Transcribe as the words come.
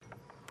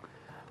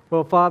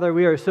Well, Father,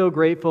 we are so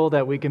grateful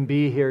that we can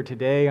be here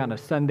today on a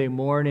Sunday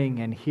morning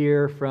and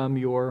hear from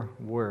your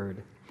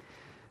word.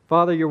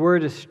 Father, your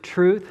word is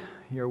truth.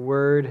 Your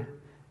word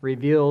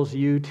reveals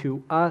you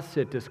to us.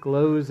 It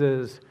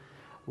discloses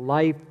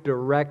life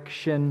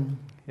direction.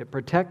 It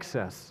protects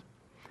us.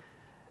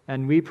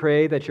 And we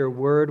pray that your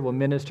word will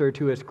minister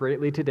to us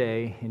greatly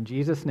today. In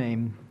Jesus'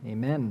 name,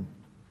 amen.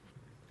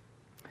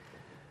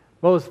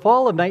 Well, it was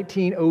fall of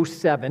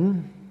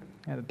 1907.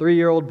 And a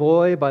 3-year-old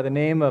boy by the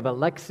name of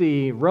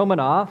Alexei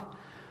Romanov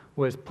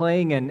was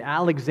playing in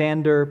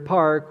Alexander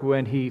Park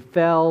when he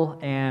fell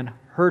and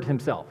hurt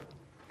himself.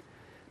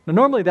 Now,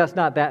 normally that's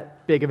not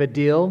that big of a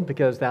deal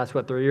because that's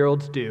what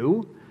 3-year-olds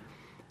do.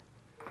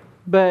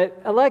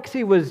 But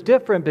Alexei was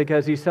different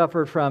because he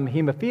suffered from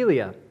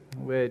hemophilia,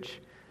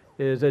 which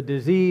is a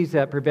disease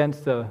that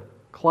prevents the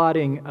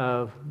clotting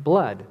of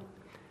blood.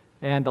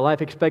 And the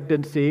life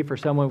expectancy for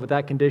someone with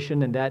that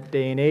condition in that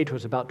day and age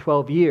was about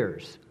 12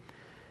 years.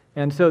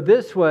 And so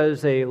this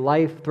was a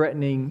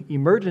life-threatening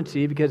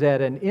emergency because it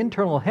had an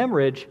internal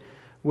hemorrhage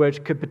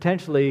which could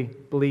potentially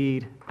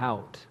bleed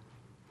out.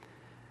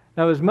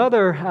 Now his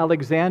mother,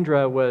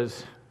 Alexandra,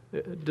 was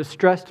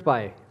distressed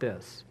by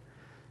this.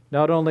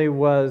 Not only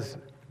was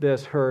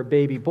this her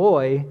baby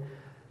boy,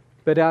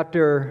 but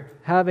after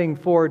having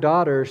 4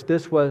 daughters,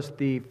 this was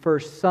the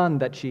first son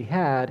that she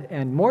had,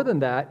 and more than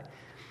that,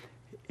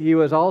 he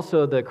was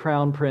also the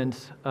crown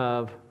prince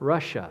of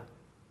Russia.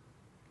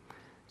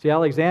 See,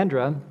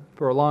 Alexandra,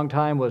 for a long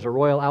time, was a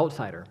royal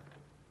outsider.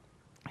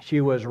 She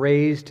was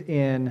raised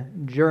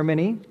in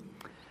Germany.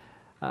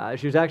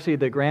 She was actually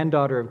the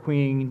granddaughter of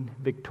Queen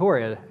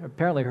Victoria,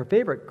 apparently her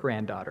favorite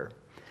granddaughter.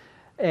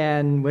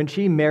 And when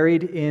she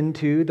married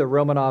into the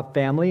Romanov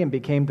family and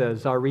became the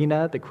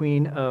Tsarina, the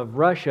Queen of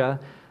Russia,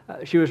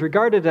 she was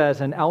regarded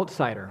as an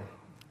outsider.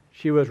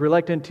 She was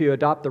reluctant to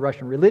adopt the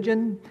Russian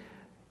religion.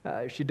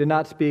 She did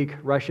not speak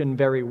Russian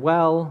very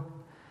well.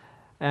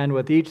 And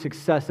with each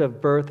successive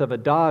birth of a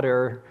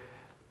daughter,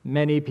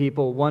 many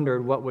people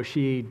wondered what was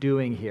she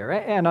doing here.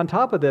 And on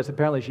top of this,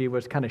 apparently she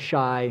was kind of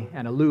shy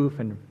and aloof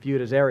and viewed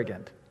as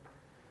arrogant.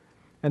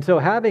 And so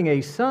having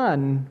a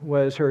son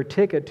was her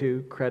ticket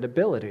to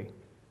credibility.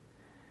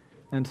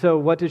 And so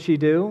what did she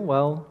do?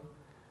 Well,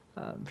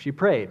 she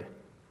prayed,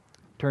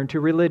 turned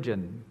to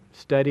religion,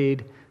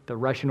 studied the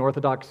Russian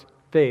Orthodox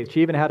faith.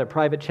 She even had a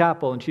private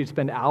chapel, and she'd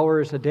spend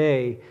hours a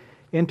day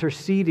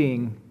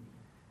interceding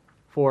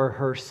for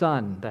her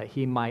son that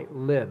he might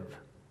live.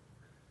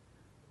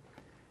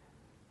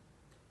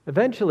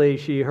 Eventually,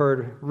 she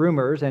heard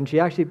rumors, and she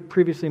actually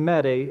previously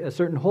met a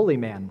certain holy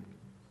man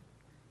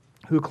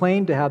who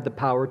claimed to have the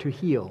power to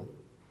heal.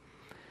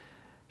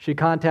 She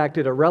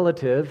contacted a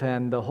relative,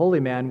 and the holy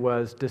man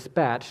was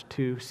dispatched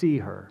to see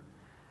her.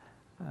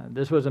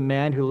 This was a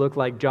man who looked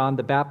like John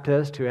the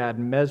Baptist, who had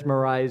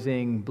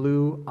mesmerizing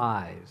blue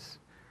eyes.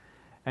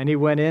 And he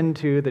went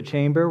into the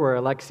chamber where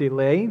Alexei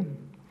lay.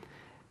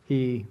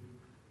 He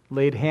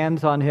laid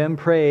hands on him,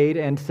 prayed,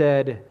 and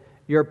said,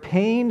 "Your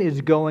pain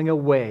is going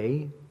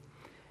away.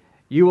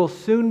 You will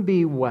soon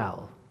be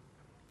well.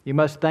 You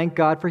must thank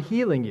God for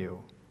healing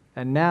you.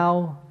 And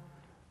now,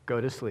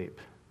 go to sleep."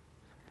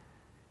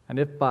 And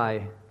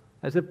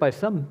as if by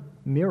some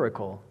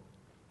miracle,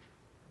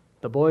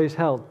 the boy's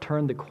health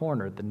turned the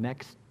corner the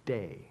next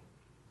day.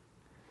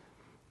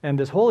 And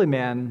this holy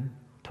man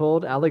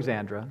told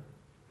Alexandra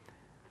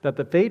that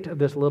the fate of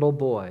this little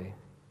boy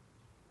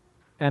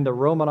and the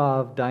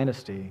Romanov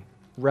dynasty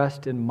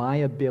rest in my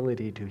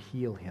ability to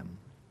heal him.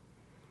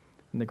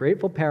 And the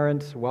grateful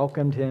parents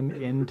welcomed him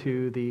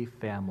into the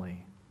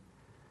family.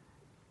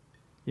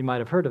 You might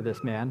have heard of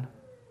this man,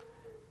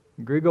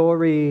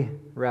 Grigory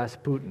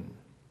Rasputin,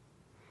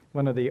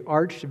 one of the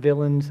arch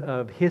villains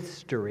of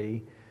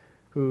history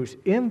whose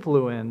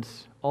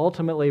influence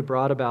ultimately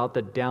brought about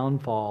the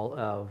downfall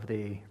of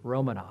the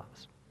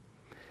Romanovs.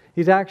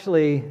 He's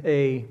actually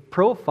a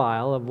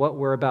profile of what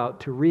we're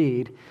about to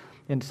read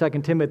in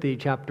 2 Timothy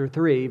chapter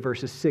 3,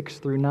 verses 6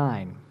 through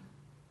 9.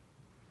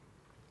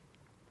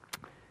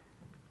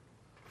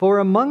 "For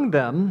among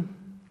them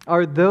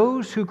are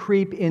those who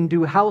creep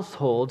into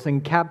households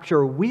and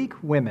capture weak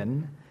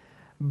women,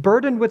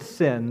 burdened with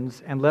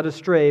sins and led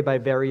astray by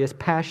various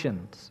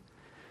passions,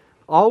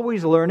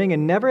 always learning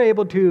and never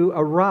able to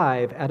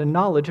arrive at a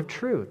knowledge of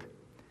truth.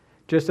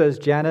 Just as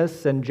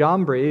Jannes and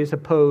Jambres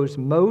opposed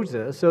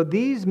Moses, so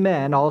these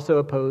men also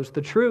opposed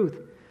the truth,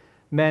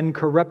 men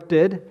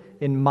corrupted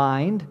in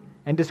mind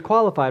and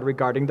disqualified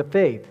regarding the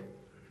faith.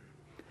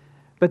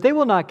 But they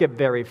will not get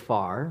very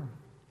far,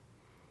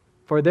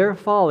 for their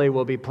folly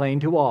will be plain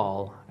to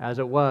all, as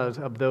it was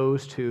of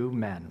those 2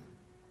 men."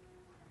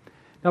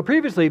 Now,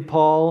 previously,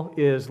 Paul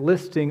is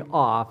listing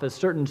off a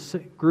certain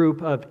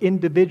group of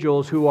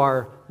individuals who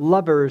are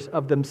lovers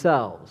of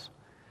themselves.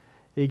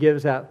 He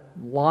gives that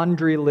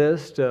laundry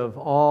list of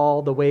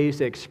all the ways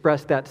to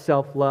express that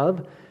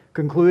self-love,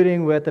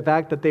 concluding with the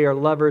fact that they are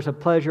lovers of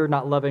pleasure,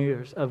 not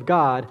lovers of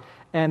God,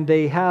 and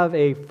they have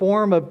a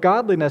form of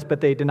godliness,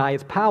 but they deny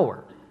its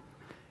power.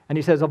 And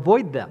he says,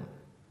 avoid them.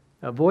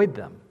 Avoid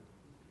them.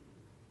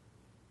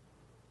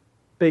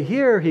 But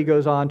here he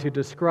goes on to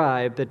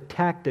describe the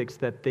tactics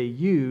that they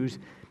use,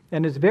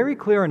 and it's very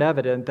clear and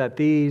evident that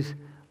these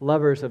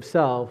lovers of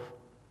self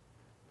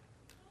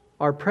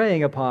are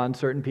preying upon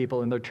certain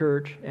people in the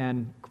church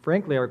and,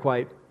 frankly, are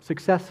quite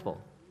successful.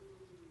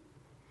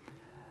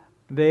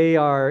 They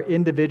are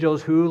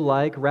individuals who,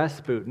 like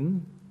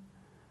Rasputin,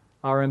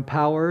 are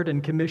empowered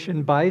and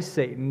commissioned by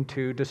Satan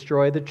to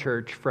destroy the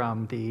church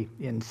from the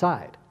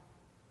inside.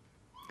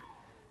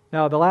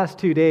 Now, the last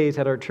 2 days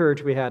at our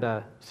church, we had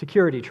a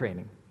security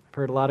training. I've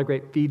heard a lot of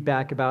great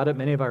feedback about it.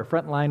 Many of our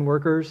frontline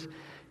workers,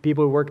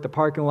 people who work the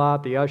parking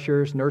lot, the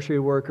ushers, nursery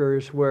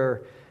workers,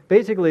 were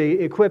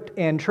basically equipped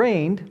and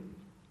trained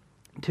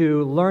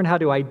to learn how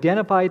to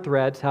identify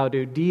threats, how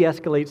to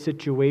de-escalate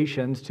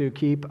situations to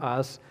keep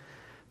us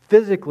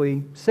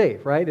physically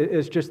safe, right?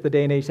 It's just the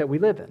day and age that we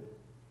live in.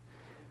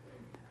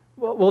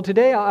 Well,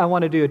 today I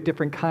want to do a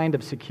different kind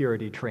of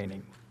security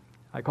training.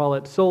 I call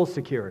it soul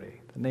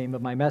security, the name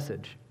of my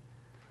message.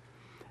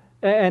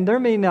 And there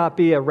may not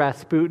be a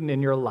Rasputin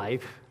in your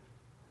life,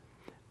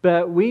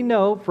 but we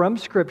know from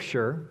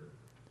Scripture,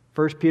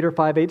 1 Peter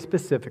 5:8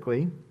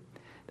 specifically,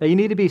 that you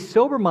need to be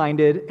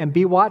sober-minded and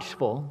be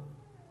watchful.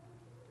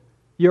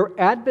 Your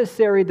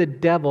adversary, the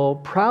devil,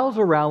 prowls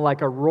around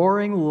like a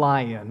roaring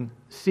lion,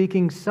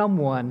 seeking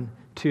someone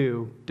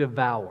to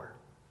devour.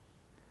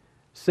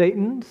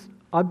 Satan's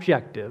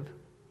objective,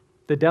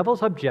 the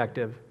devil's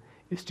objective,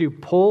 is to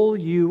pull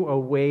you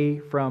away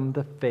from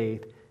the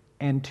faith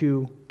and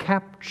to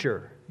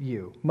capture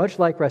you, much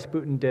like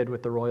Rasputin did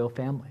with the royal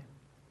family.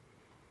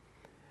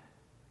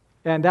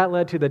 And that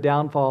led to the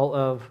downfall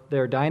of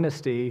their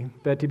dynasty,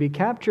 but to be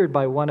captured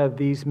by one of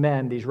these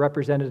men, these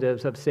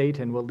representatives of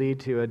Satan, will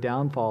lead to a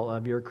downfall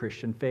of your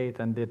Christian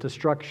faith and the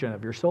destruction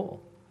of your soul.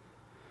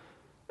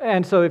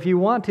 And so if you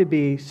want to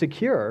be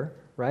secure,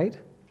 right,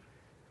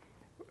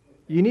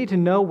 you need to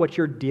know what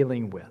you're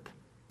dealing with.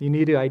 You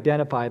need to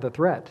identify the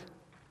threat.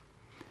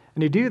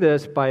 And you do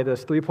this by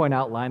this 3-point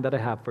outline that I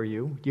have for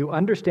you. You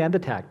understand the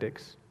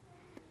tactics,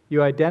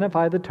 you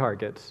identify the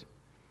targets,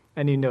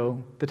 and you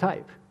know the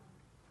type.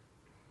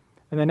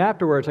 And then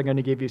afterwards, I'm going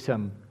to give you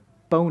some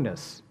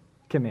bonus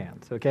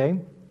commands, okay?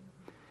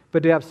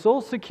 But to have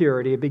soul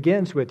security, it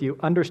begins with you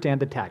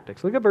understand the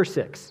tactics. Look at verse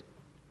 6.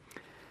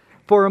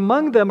 For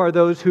among them are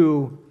those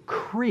who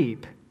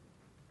creep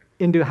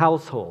into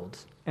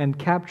households and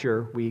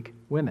capture weak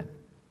women.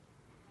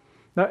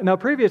 Now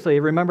previously,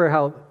 remember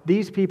how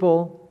these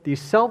people, these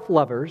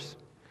self-lovers,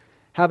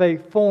 have a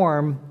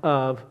form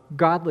of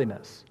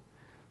godliness.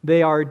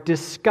 They are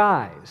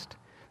disguised,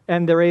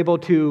 and they're able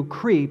to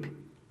creep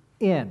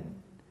in,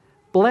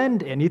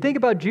 blend in. You think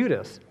about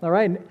Judas, all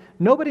right?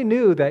 Nobody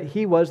knew that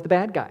he was the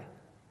bad guy.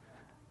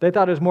 They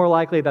thought it was more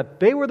likely that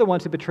they were the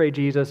ones who betrayed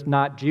Jesus,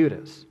 not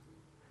Judas.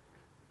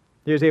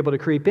 He was able to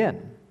creep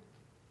in.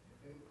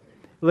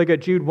 Look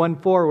at Jude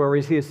 1:4, where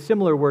we see a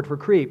similar word for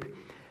creep.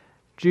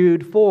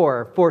 Jude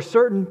 4, for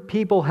certain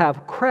people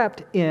have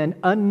crept in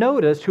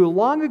unnoticed who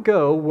long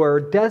ago were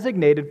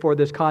designated for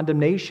this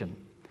condemnation.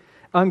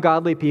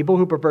 Ungodly people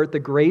who pervert the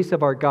grace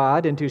of our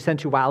God into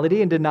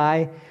sensuality and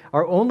deny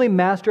our only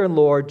Master and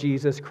Lord,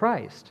 Jesus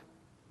Christ.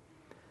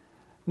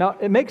 Now,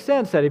 it makes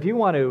sense that if you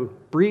want to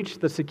breach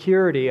the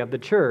security of the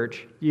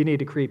church, you need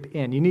to creep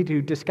in. You need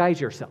to disguise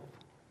yourself.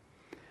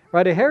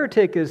 Right? A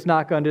heretic is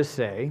not going to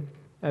say,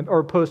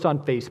 or post on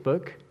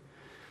Facebook,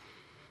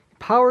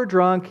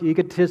 power-drunk,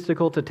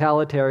 egotistical,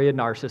 totalitarian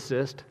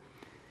narcissist,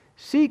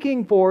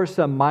 seeking for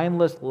some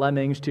mindless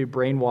lemmings to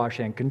brainwash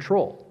and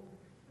control.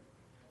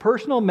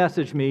 Personal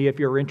message me if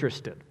you're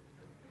interested.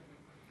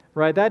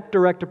 Right? That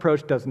direct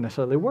approach doesn't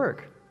necessarily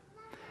work.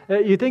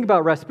 You think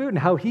about Rasputin,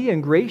 how he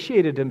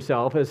ingratiated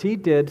himself as he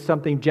did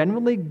something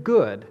genuinely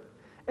good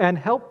and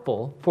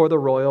helpful for the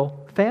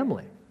royal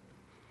family.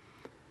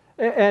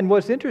 And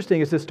what's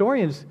interesting is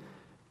historians,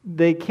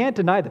 they can't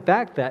deny the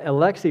fact that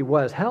Alexei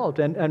was helped.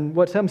 And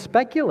what some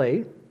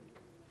speculate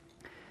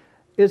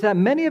is that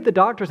many of the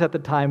doctors at the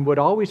time would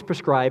always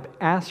prescribe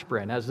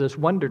aspirin as this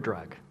wonder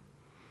drug.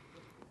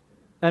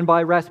 And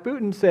by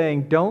Rasputin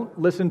saying, don't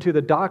listen to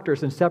the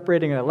doctors and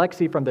separating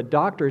Alexei from the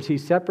doctors, he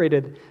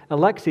separated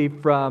Alexei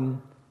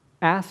from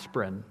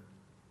aspirin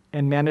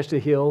and managed to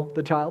heal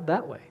the child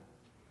that way.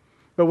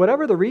 But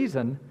whatever the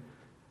reason,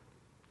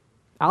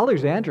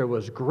 Alexandra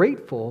was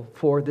grateful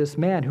for this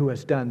man who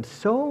has done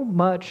so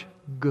much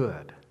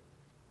good,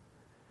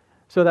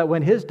 so that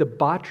when his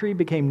debauchery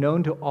became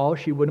known to all,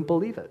 she wouldn't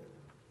believe it.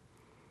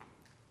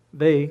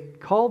 They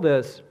call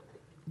this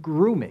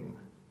grooming.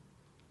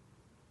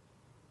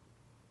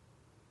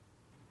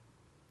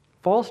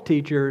 False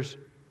teachers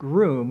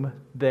groom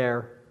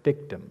their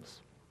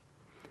victims.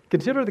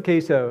 Consider the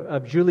case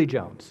of Julie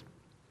Jones.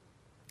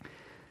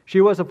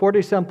 She was a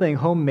 40-something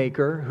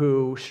homemaker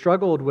who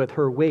struggled with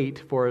her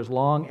weight for as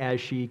long as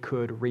she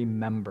could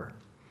remember.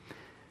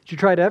 She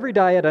tried every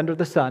diet under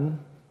the sun.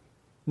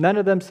 None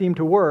of them seemed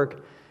to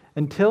work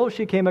until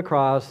she came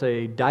across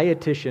a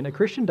dietitian, a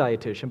Christian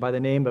dietitian by the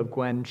name of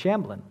Gwen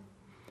Shamblin,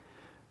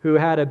 who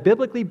had a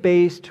biblically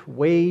based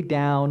way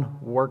down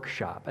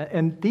workshop.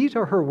 And these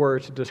are her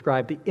words to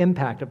describe the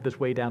impact of this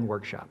way down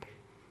workshop.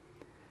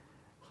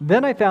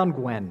 Then I found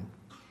Gwen.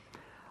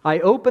 I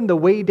opened the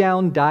way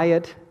down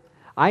diet.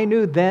 I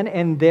knew then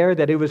and there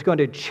that it was going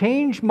to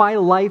change my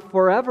life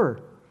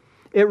forever.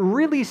 It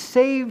really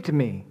saved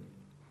me.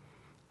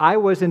 I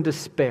was in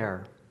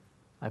despair.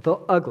 I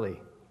felt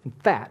ugly and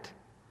fat.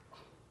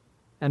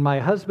 And my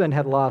husband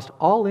had lost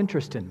all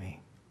interest in me.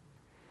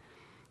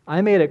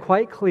 He made it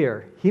quite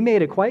clear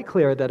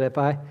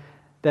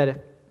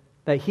that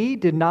he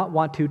did not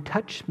want to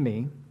touch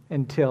me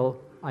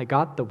until I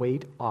got the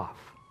weight off.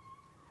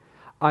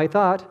 I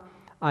thought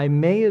I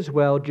may as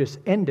well just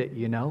end it,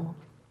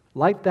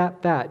 Life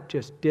that fat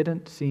just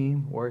didn't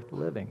seem worth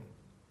living.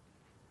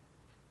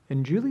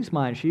 In Julie's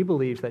mind, she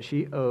believes that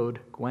she owed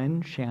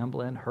Gwen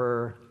Shamblin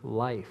her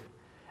life.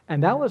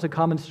 And that was a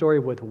common story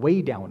with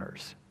way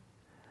downers.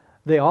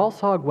 They all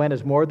saw Gwen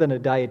as more than a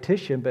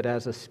dietitian, but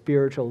as a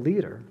spiritual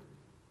leader.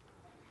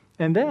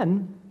 And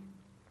then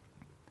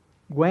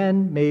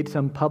Gwen made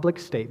some public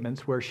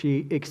statements where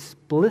she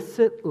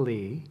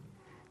explicitly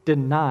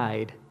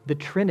denied the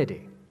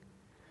Trinity,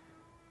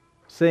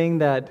 saying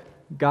that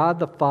God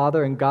the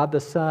Father and God the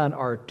Son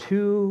are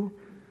two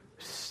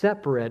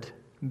separate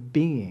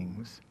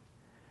beings.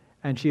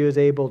 And she was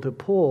able to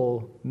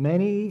pull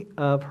many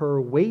of her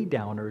way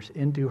downers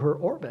into her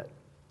orbit.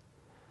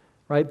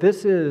 Right?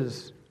 This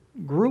is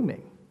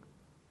grooming.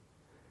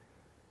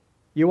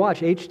 You watch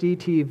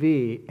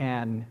HGTV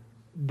and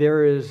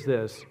there is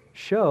this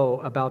show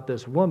about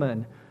this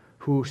woman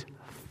who's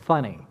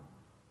funny,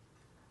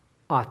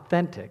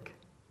 authentic,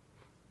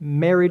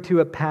 married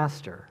to a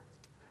pastor.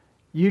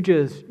 You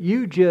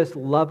just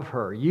love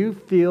her. You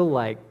feel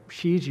like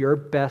she's your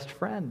best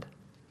friend.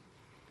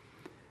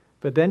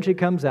 But then she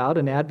comes out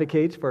and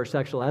advocates for a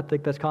sexual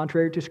ethic that's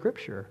contrary to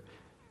Scripture.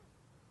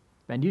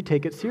 And you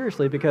take it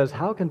seriously because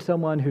how can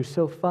someone who's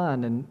so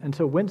fun and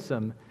so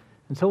winsome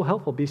and so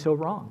helpful be so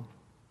wrong?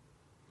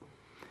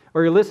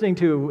 Or you're listening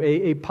to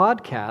a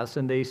podcast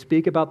and they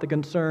speak about the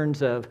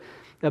concerns of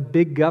a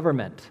big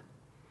government,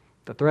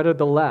 the threat of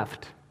the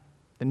left,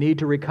 the need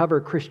to recover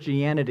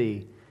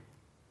Christianity,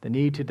 the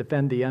need to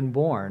defend the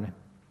unborn.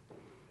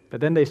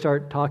 But then they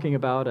start talking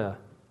about a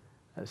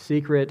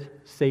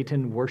secret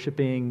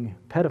Satan-worshiping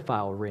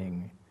pedophile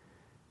ring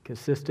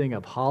consisting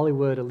of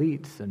Hollywood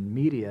elites and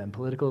media and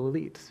political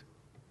elites.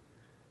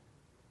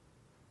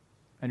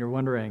 And you're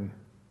wondering,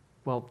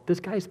 well, this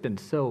guy's been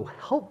so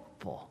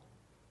helpful.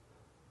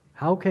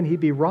 How can he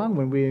be wrong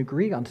when we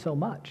agree on so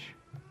much?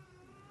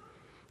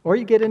 Or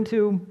you get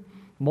into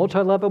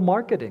multi-level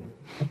marketing.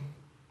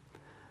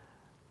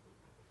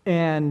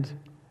 And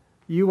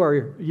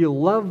you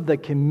love the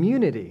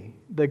community,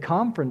 the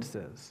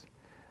conferences.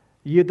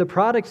 The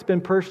product's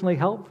been personally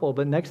helpful,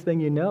 but next thing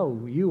you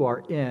know, you are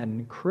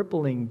in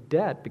crippling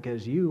debt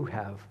because you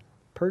have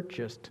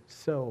purchased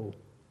so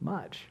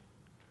much.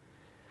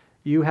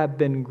 You have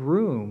been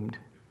groomed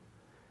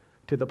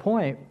to the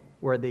point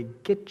where they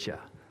get you.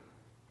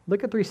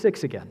 Look at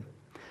 3:6 again.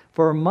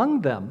 For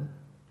among them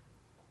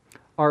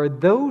are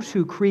those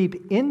who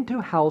creep into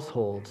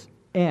households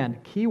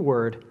and,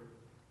 keyword,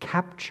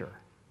 capture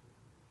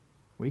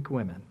weak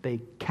women. They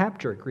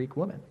capture Greek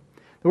women.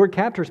 The word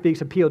capture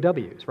speaks of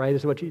POWs, right?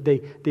 Is what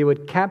they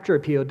would capture a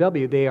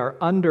POW. They are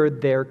under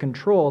their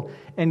control.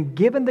 And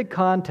given the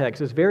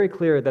context, it's very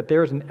clear that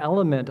there is an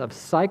element of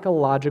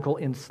psychological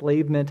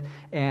enslavement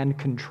and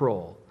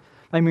control.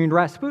 I mean,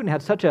 Rasputin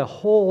had such a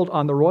hold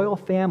on the royal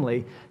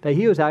family that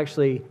he was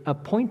actually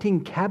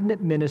appointing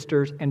cabinet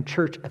ministers and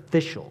church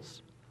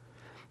officials.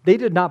 They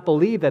did not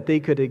believe that they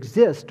could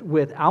exist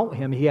without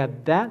him. He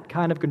had that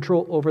kind of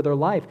control over their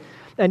life.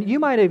 And you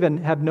might even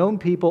have known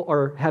people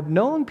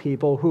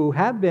who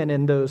have been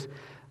in those,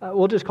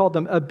 we'll just call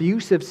them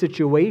abusive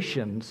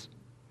situations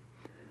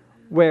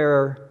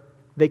where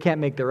they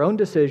can't make their own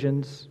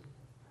decisions,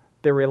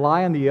 they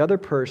rely on the other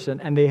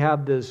person, and they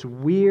have this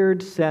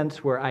weird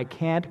sense where I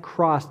can't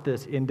cross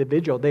this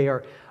individual. They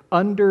are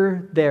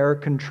under their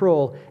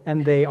control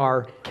and they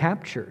are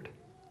captured.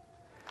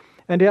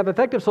 And to have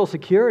effective Social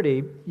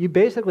Security, you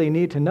basically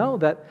need to know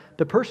that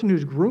the person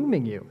who's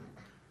grooming you,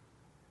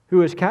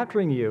 who is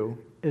capturing you,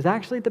 is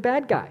actually the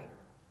bad guy.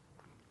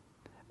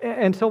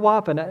 And so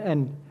often,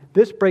 and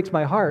this breaks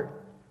my heart,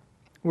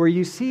 where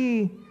you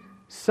see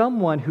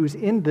someone who's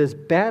in this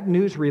bad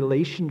news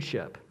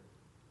relationship,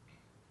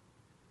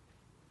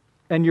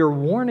 and you're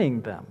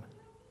warning them,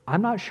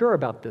 I'm not sure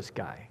about this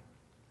guy.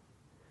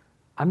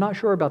 I'm not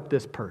sure about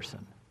this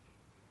person.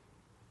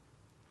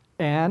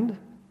 And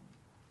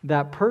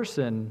that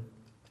person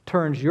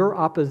turns your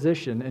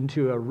opposition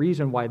into a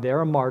reason why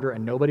they're a martyr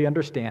and nobody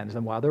understands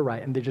them, why they're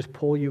right, and they just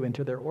pull you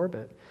into their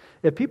orbit.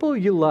 If people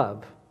you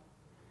love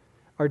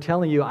are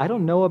telling you, I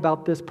don't know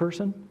about this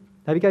person,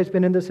 have you guys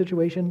been in this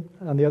situation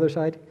on the other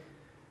side?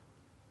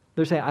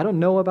 They're saying, I don't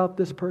know about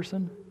this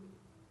person.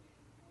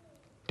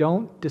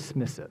 Don't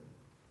dismiss it.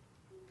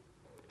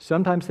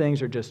 Sometimes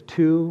things are just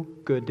too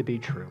good to be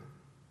true.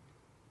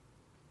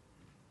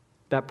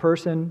 that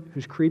person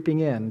who's creeping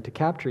in to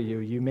capture you,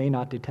 you may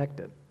not detect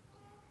it.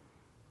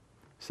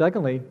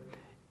 Secondly,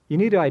 you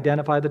need to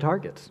identify the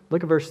targets.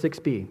 Look at verse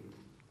 6b.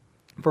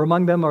 For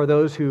among them are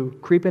those who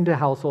creep into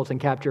households and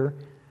capture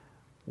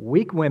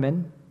weak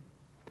women,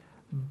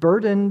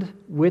 burdened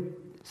with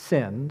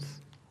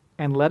sins,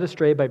 and led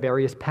astray by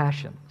various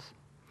passions,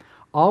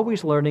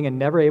 always learning and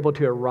never able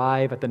to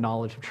arrive at the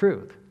knowledge of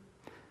truth.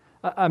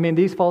 I mean,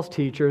 these false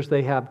teachers,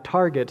 they have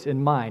targets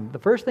in mind. The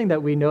first thing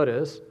that we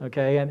notice,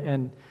 okay,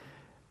 and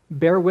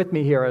bear with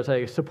me here as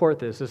I support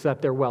this, is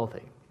that they're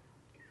wealthy.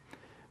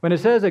 When it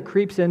says it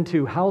creeps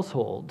into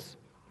households,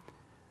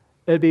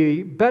 it'd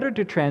be better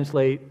to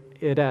translate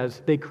it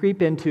as they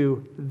creep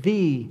into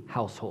the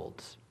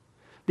households.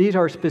 These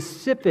are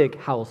specific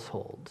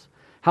households,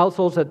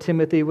 households that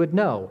Timothy would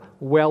know,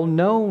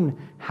 well-known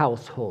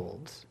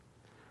households.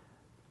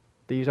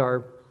 These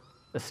are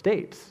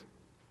estates.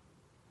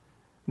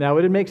 Now,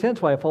 it would make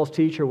sense why a false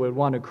teacher would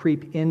want to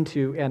creep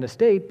into an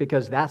estate,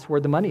 because that's where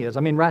the money is.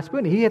 I mean,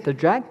 Rasputin, he hit the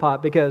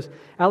jackpot because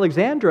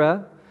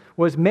Alexandra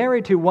was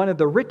married to one of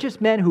the richest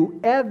men who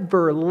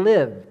ever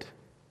lived.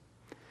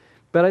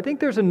 But I think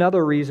there's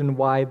another reason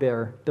why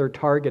they're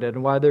targeted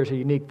and why there's a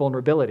unique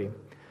vulnerability.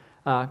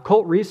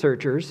 Cult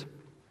researchers,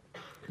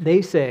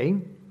 they say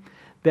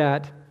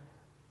that,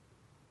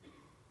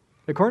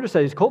 according to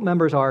studies, cult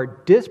members are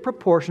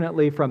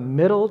disproportionately from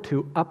middle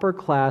to upper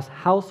class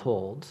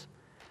households,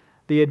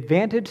 the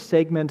advantaged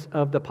segments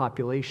of the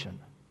population.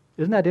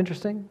 Isn't that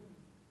interesting?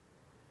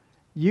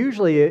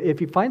 Usually,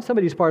 if you find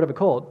somebody who's part of a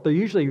cult,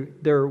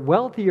 they're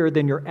wealthier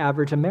than your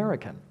average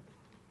American.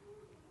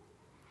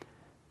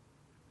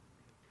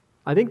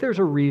 I think there's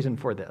a reason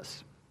for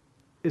this.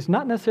 It's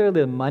not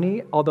necessarily the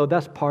money, although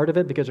that's part of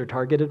it because they're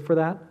targeted for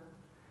that.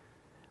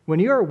 When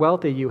you are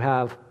wealthy, you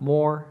have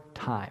more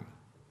time.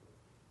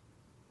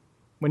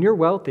 When you're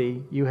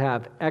wealthy, you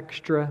have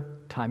extra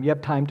time. You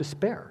have time to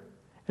spare.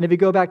 And if you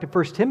go back to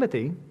 1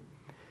 Timothy,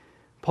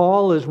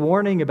 Paul is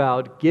warning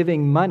about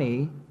giving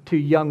money to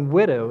young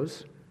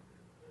widows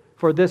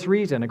for this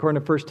reason.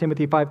 According to 1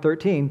 Timothy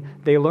 5:13,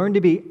 they learn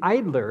to be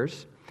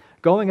idlers,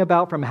 going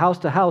about from house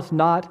to house,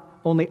 not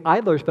only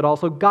idlers, but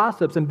also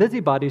gossips and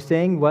busybodies,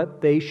 saying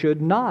what they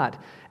should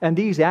not. And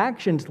these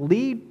actions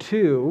lead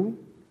to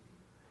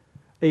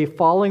a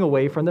falling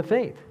away from the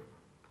faith.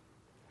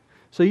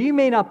 So you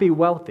may not be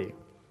wealthy,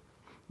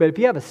 but if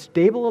you have a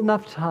stable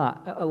enough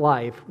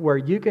life where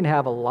you can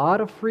have a lot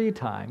of free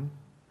time,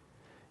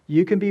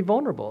 you can be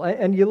vulnerable.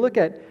 And you look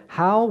at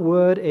how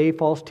would a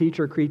false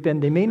teacher creep in.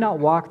 They may not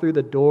walk through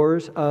the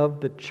doors of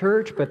the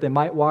church, but they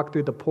might walk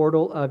through the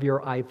portal of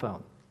your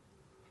iPhone.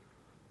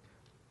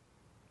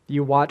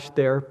 You watch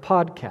their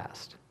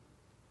podcast.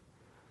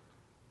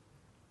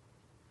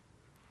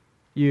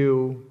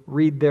 You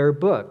read their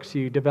books.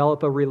 You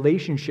develop a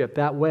relationship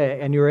that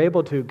way, and you're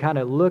able to kind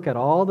of look at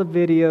all the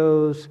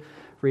videos,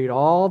 read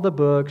all the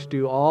books,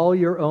 do all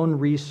your own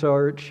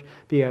research,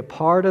 be a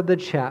part of the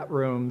chat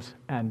rooms,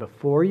 and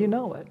before you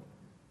know it,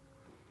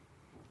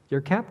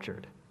 you're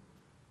captured.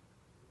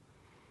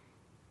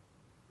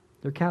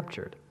 They're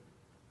captured.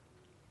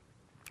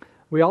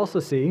 We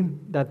also see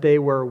that they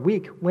were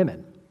weak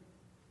women.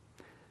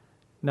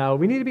 Now,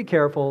 we need to be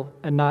careful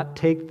and not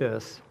take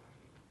this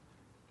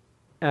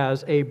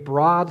as a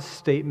broad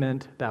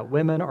statement that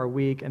women are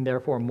weak and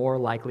therefore more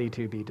likely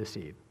to be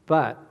deceived.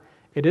 But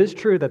it is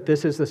true that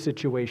this is the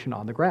situation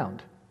on the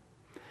ground.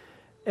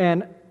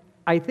 And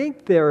I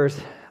think there's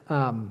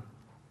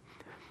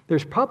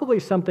probably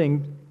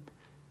something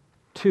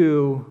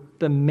to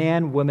the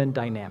man-woman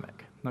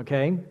dynamic,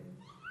 okay?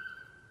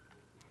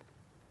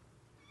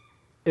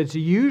 It's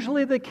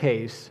usually the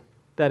case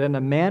that in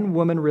a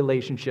man-woman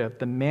relationship,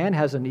 the man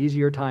has an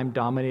easier time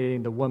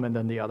dominating the woman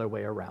than the other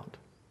way around.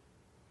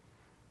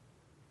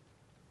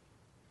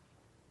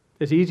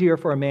 It's easier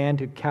for a man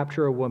to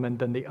capture a woman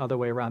than the other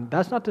way around.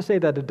 That's not to say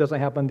that it doesn't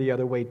happen the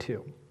other way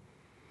too.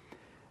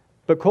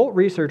 But cult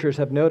researchers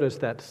have noticed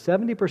that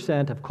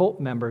 70% of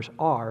cult members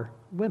are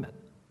women.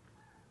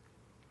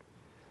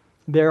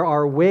 There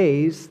are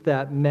ways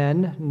that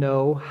men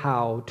know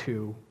how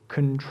to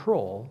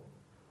control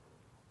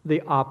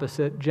the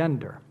opposite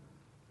gender.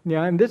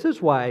 Yeah, and this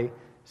is why,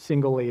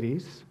 single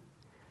ladies,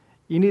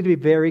 you need to be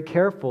very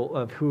careful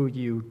of who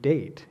you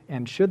date.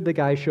 And should the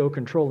guy show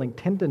controlling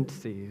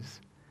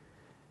tendencies,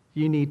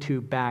 you need to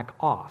back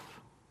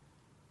off.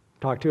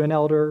 Talk to an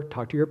elder,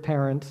 talk to your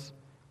parents.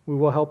 We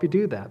will help you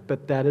do that.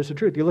 But that is the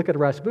truth. You look at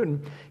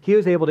Rasputin, he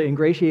was able to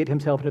ingratiate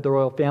himself into the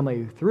royal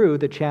family through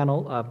the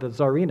channel of the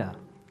Tsarina,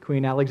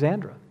 Queen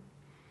Alexandra.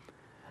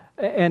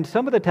 And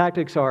some of the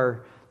tactics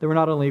they were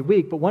not only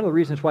weak, but one of the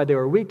reasons why they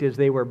were weak is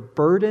they were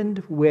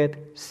burdened with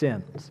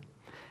sins.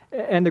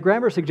 And the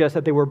grammar suggests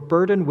that they were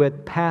burdened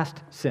with past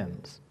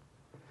sins.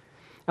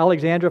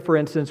 Alexandra, for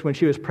instance, when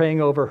she was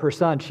praying over her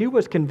son, she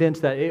was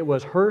convinced that it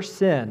was her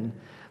sin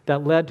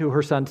that led to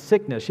her son's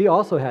sickness. She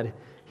also had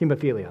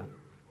hemophilia.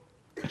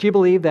 She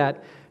believed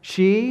that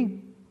she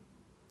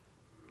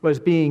was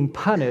being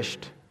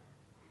punished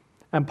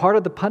And part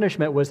of the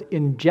punishment was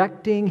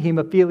injecting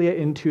hemophilia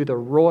into the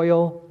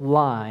royal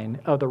line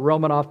of the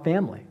Romanov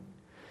family.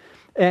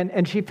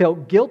 And she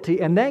felt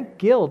guilty, and that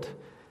guilt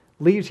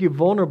leaves you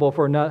vulnerable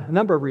for a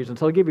number of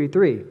reasons. I'll give you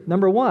three.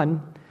 Number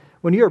one,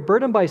 when you are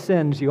burdened by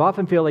sins, you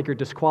often feel like you're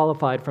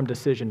disqualified from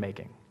decision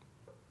making.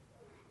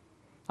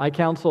 I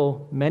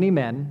counsel many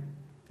men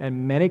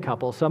and many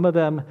couples. Some of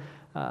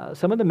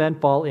the men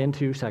fall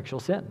into sexual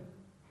sin,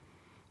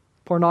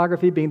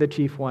 pornography being the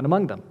chief one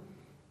among them.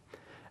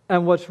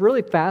 And what's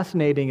really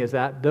fascinating is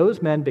that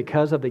those men,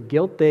 because of the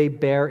guilt they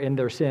bear in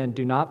their sin,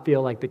 do not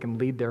feel like they can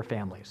lead their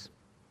families.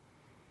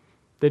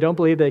 They don't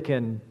believe they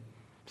can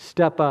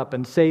step up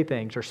and say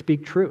things or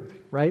speak truth,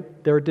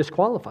 right? They're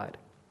disqualified.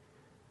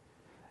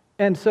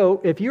 And so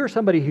if you're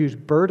somebody who's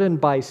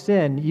burdened by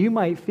sin, you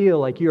might feel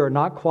like you are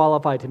not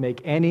qualified to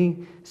make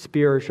any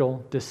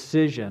spiritual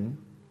decision,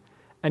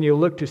 and you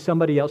look to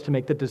somebody else to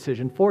make the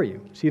decision for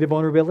you. See the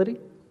vulnerability?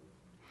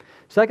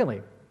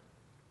 Secondly,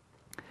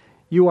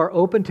 you are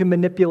open to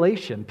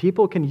manipulation.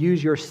 People can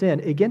use your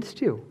sin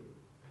against you.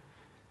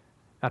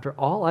 After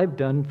all I've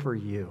done for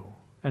you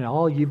and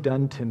all you've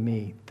done to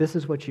me, this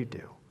is what you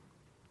do.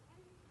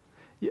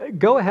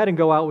 Go ahead and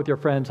go out with your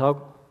friends.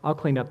 I'll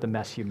clean up the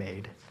mess you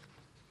made.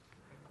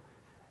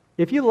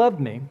 If you loved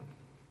me,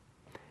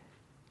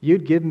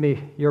 you'd give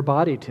me your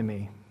body to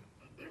me,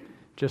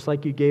 just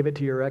like you gave it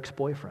to your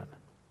ex-boyfriend.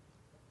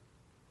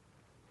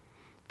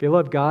 If you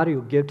love God, you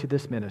will give to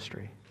this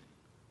ministry.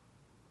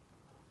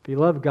 If you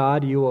love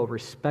God, you will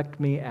respect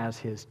me as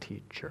his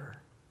teacher.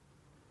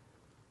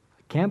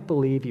 I can't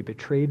believe you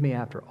betrayed me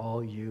after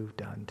all you've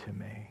done to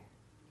me.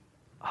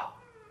 Oh,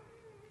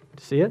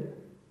 see it?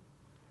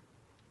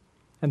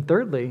 And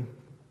thirdly,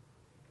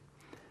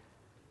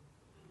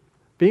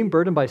 being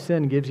burdened by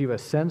sin gives you a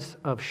sense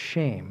of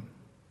shame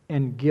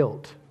and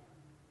guilt.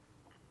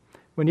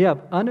 When you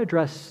have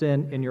unaddressed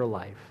sin in your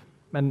life,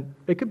 and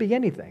it could be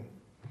anything,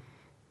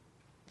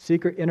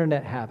 secret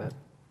internet habit,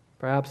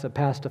 perhaps a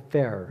past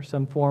affair,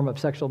 some form of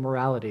sexual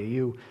morality,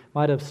 you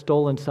might have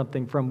stolen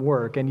something from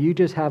work, and you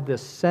just have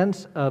this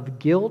sense of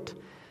guilt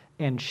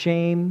and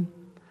shame,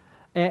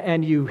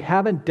 and you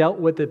haven't dealt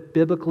with it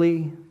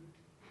biblically,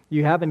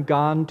 you haven't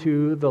gone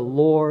to the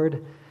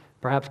Lord,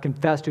 perhaps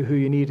confess to who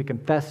you need to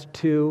confess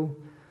to,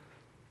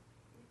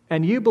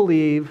 and you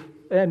believe,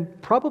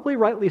 and probably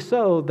rightly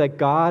so, that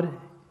God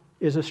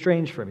is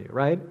estranged from you,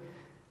 right?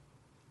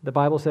 The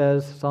Bible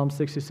says, Psalm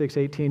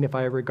 66:18, if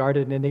I have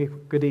regarded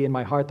iniquity in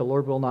my heart, the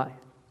Lord will not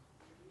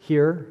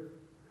hear.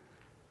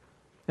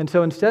 And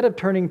so instead of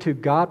turning to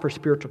God for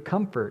spiritual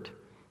comfort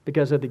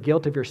because of the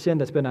guilt of your sin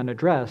that's been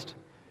unaddressed,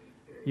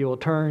 you will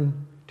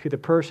turn to the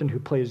person who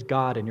plays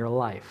God in your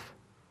life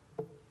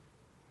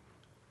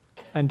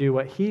and do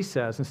what he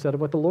says instead of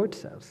what the Lord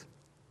says.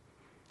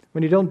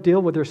 When you don't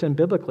deal with your sin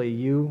biblically,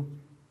 you're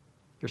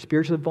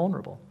spiritually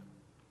vulnerable.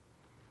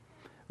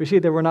 We see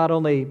that we're not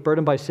only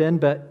burdened by sin,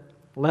 but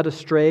led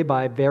astray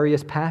by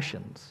various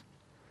passions.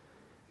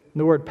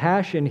 The word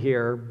passion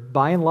here,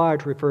 by and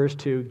large, refers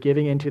to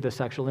giving into the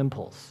sexual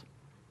impulse.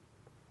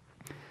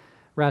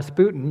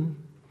 Rasputin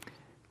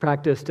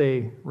practiced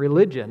a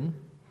religion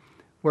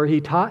where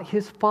he taught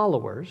his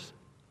followers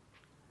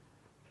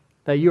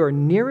that you are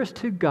nearest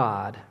to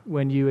God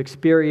when you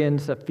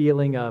experience a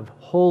feeling of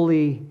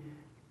holy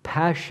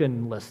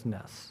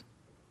passionlessness.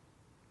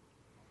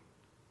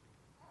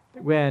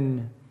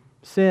 When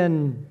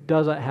sin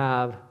doesn't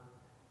have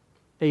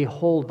a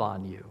hold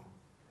on you.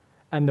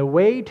 And the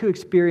way to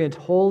experience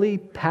holy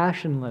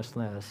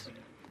passionlessness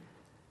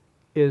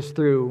is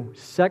through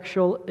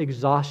sexual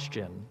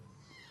exhaustion,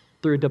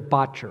 through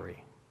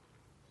debauchery.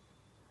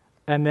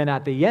 And then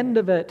at the end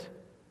of it,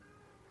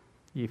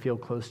 you feel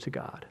close to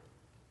God.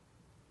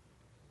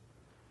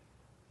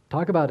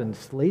 Talk about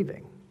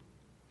enslaving.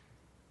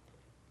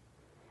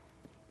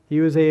 He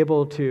was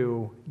able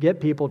to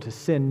get people to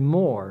sin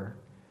more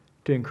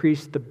to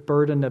increase the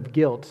burden of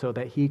guilt so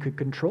that he could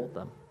control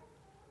them.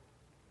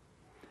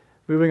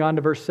 Moving on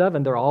to verse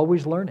 7, they're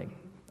always learning,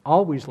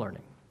 always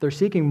learning. They're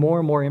seeking more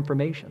and more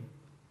information.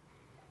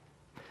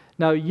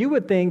 Now, you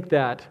would think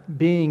that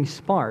being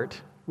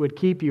smart would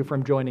keep you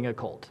from joining a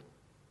cult,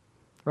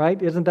 right?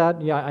 Isn't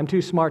that, yeah, I'm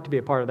too smart to be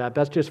a part of that.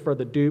 That's just for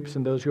the dupes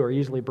and those who are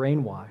easily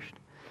brainwashed.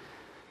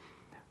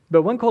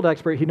 But one cult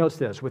expert, he notes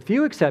this, with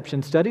few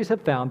exceptions, studies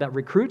have found that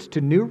recruits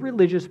to new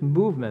religious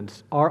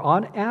movements are,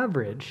 on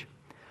average,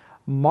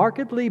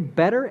 markedly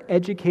better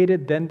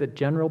educated than the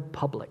general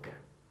public.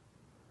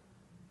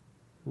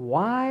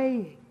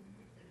 Why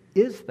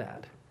is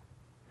that?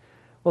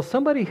 Well,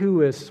 somebody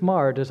who is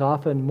smart is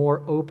often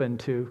more open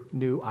to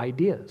new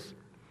ideas.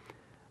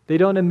 They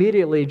don't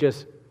immediately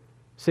just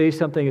say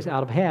something is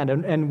out of hand.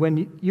 And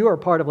when you are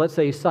part of, let's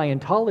say,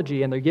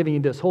 Scientology, and they're giving you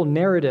this whole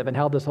narrative and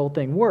how this whole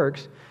thing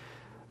works,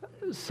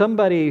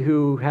 somebody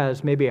who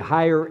has maybe a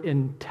higher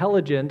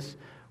intelligence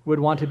would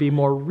want to be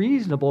more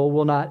reasonable,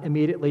 will not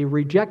immediately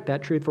reject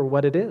that truth for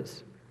what it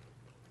is.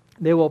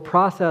 They will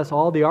process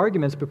all the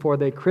arguments before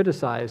they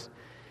criticize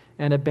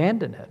and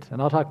abandon it.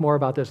 And I'll talk more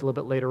about this a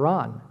little bit later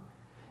on.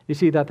 You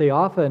see that they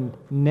often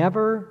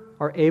never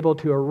are able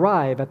to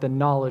arrive at the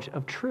knowledge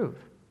of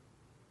truth.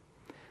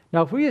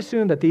 Now, if we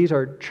assume that these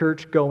are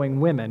church-going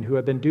women who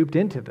have been duped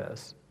into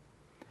this,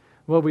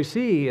 what we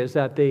see is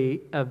that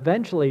they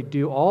eventually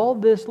do all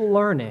this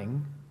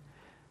learning,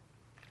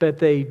 but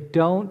they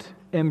don't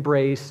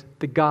embrace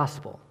the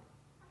gospel.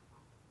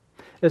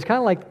 It's kind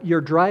of like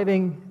you're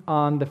driving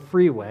on the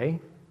freeway,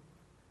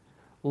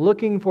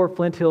 looking for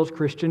Flint Hills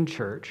Christian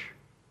Church,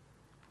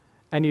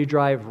 and you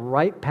drive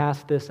right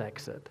past this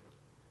exit.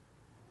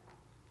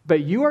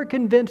 But you are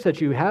convinced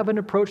that you haven't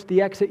approached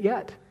the exit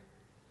yet.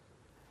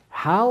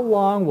 How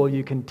long will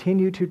you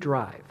continue to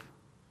drive?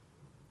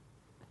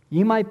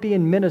 You might be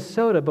in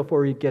Minnesota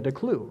before you get a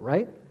clue,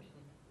 right?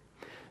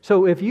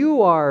 So if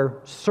you are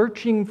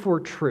searching for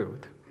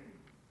truth,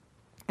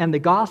 and the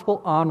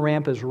gospel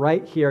on-ramp is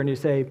right here, and you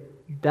say,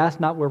 that's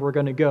not where we're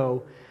going to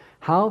go,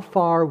 how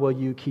far will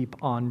you keep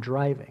on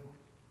driving?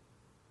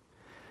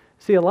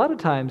 See, a lot of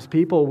times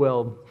people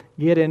will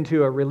get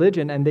into a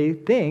religion and they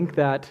think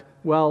that,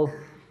 well,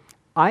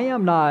 I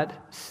am not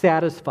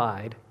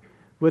satisfied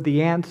with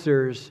the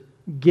answers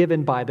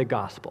given by the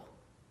gospel.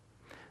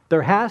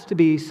 There has to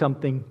be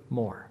something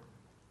more.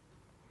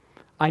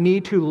 I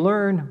need to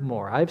learn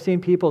more. I've seen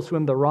people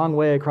swim the wrong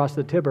way across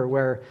the Tiber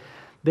where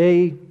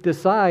they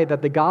decide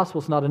that the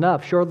gospel's not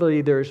enough.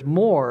 Surely there's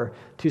more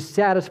to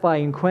satisfy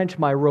and quench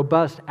my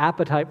robust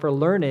appetite for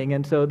learning,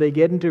 and so they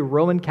get into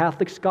Roman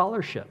Catholic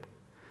scholarship.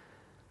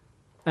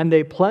 And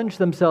they plunge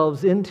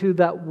themselves into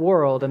that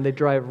world, and they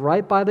drive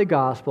right by the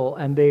gospel,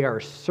 and they are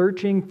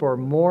searching for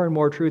more and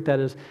more truth that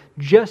is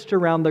just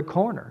around the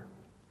corner.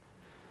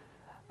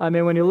 I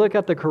mean, when you look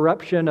at the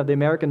corruption of the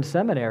American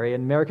seminary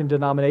and American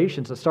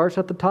denominations, it starts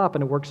at the top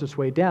and it works its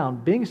way down.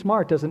 Being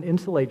smart doesn't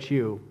insulate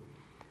you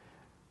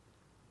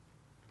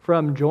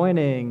from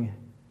joining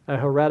a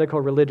heretical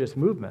religious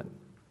movement.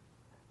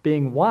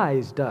 Being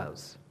wise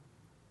does.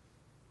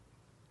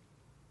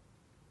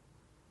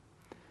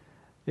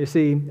 You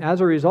see, as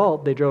a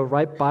result, they drove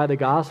right by the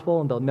gospel,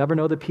 and they'll never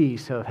know the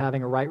peace of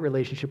having a right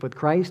relationship with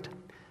Christ.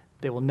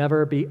 They will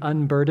never be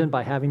unburdened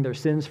by having their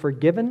sins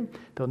forgiven.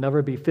 They'll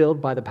never be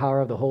filled by the power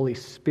of the Holy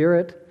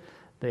Spirit.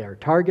 They are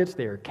targets,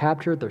 they are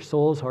captured, their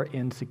souls are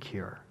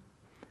insecure.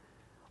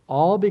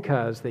 All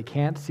because they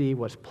can't see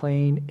what's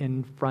plain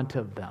in front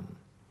of them.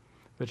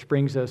 Which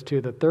brings us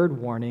to the third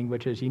warning,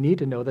 which is you need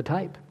to know the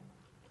type.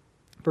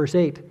 Verse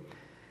 8,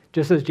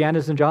 just as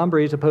Jannes and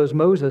Jambres opposed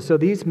Moses, so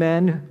these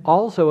men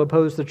also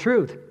oppose the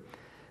truth.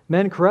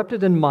 Men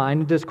corrupted in mind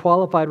and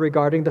disqualified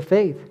regarding the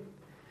faith.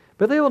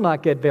 But they will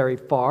not get very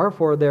far,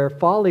 for their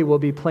folly will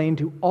be plain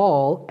to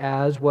all,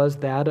 as was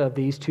that of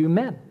these two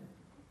men.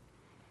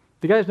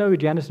 Do you guys know who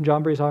Jannes and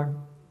Jambres are?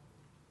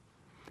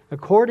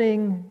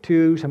 According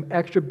to some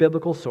extra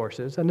biblical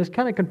sources, and it's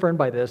kind of confirmed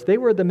by this, they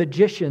were the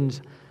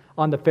magicians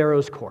on the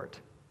Pharaoh's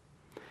court.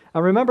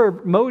 Now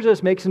remember,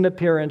 Moses makes an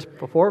appearance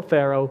before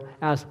Pharaoh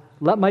as,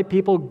 let my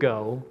people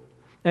go.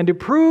 And to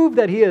prove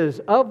that he is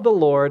of the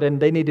Lord and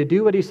they need to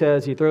do what he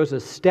says, he throws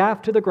his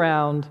staff to the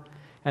ground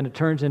and it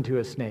turns into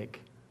a snake.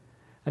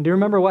 And do you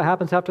remember what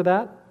happens after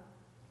that?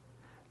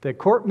 The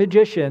court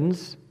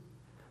magicians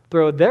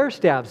throw their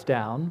staffs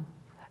down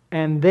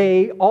and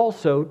they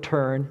also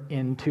turn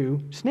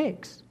into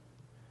snakes.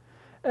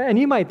 And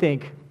you might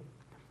think,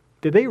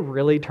 did they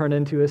really turn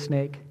into a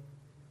snake?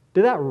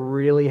 Did that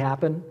really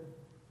happen?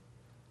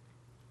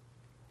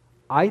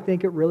 I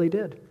think it really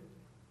did.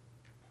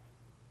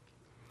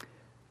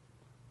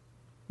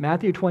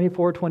 Matthew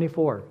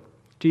 24:24,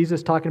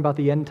 Jesus talking about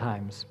the end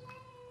times.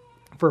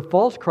 For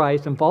false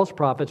Christs and false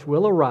prophets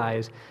will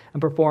arise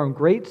and perform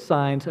great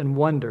signs and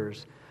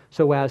wonders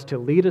so as to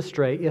lead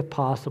astray, if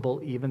possible,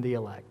 even the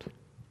elect.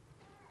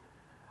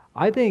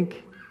 I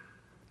think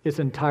it's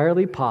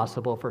entirely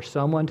possible for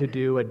someone to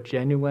do a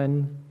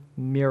genuine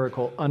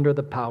miracle under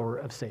the power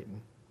of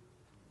Satan.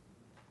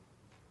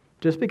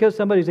 Just because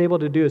somebody's able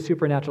to do a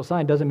supernatural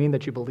sign doesn't mean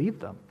that you believe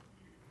them.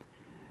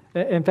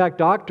 In fact,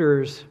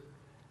 doctors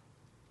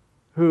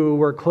who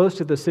were close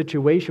to the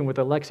situation with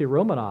Alexei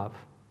Romanov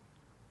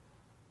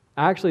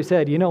actually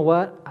said, you know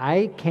what,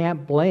 I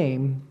can't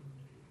blame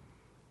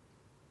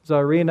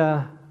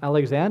Tsarina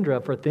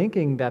Alexandra for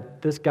thinking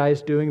that this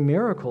guy's doing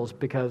miracles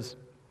because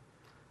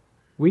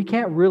we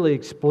can't really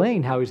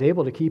explain how he's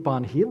able to keep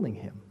on healing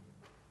him.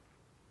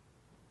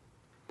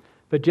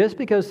 But just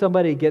because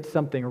somebody gets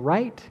something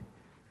right,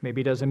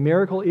 maybe does a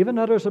miracle, even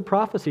utters a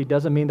prophecy,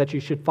 doesn't mean that you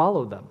should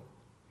follow them.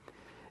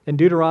 In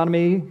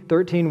Deuteronomy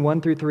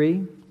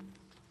 13:1-3,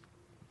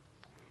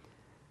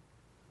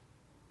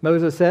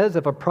 Moses says,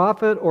 if a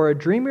prophet or a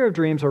dreamer of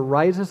dreams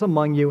arises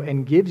among you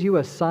and gives you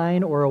a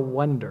sign or a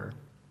wonder,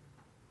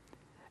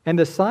 and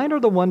the sign or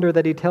the wonder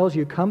that he tells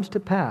you comes to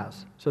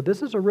pass, so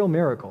this is a real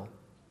miracle.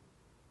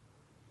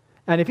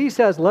 And if he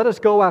says, let us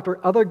go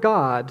after other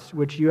gods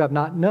which you have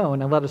not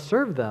known, and let us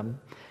serve them,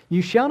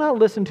 you shall not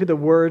listen to the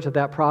words of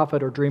that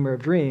prophet or dreamer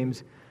of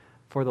dreams,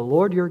 for the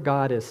Lord your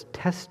God is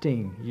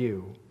testing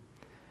you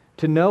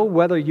to know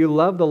whether you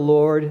love the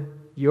Lord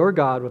your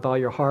God with all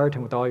your heart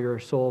and with all your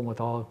soul and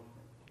with all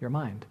your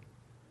mind.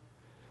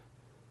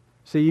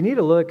 So you need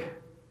to look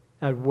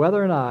at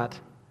whether or not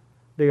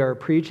they are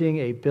preaching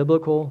a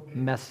biblical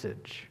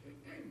message.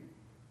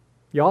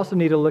 You also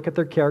need to look at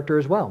their character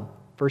as well.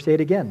 Verse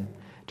 8 again.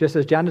 Just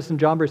as Jannes and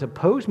Jambres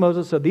opposed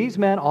Moses, so these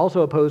men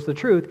also opposed the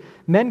truth,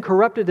 men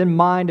corrupted in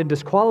mind and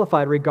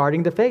disqualified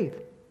regarding the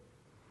faith.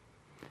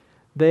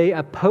 They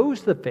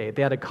opposed the faith.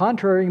 They had a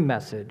contrary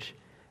message,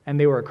 and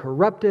they were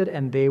corrupted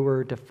and they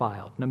were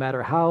defiled. No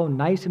matter how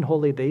nice and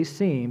holy they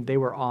seemed, they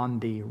were on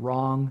the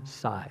wrong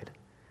side.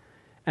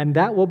 And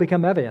that will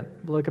become evident.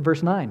 Look at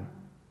verse 9.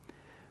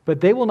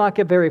 But they will not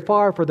get very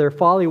far, for their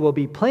folly will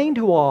be plain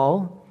to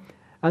all,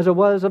 as it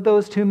was of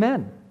those two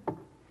men.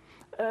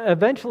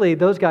 Eventually,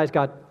 those guys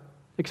got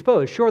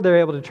exposed. Sure, they're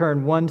able to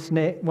turn one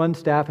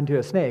staff into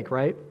a snake,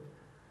 right?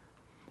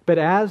 But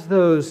as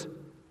those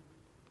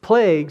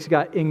plagues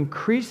got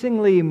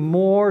increasingly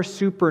more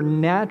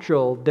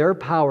supernatural, their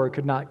power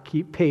could not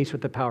keep pace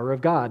with the power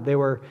of God. They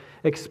were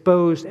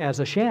exposed as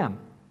a sham.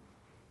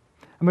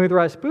 I mean, with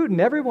Rasputin,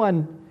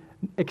 everyone,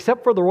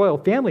 except for the royal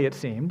family, it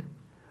seemed,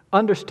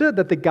 understood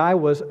that the guy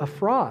was a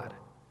fraud.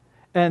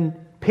 And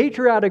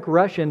patriotic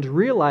Russians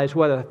realized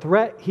what a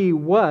threat he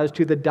was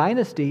to the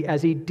dynasty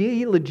as he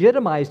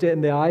delegitimized it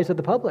in the eyes of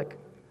the public.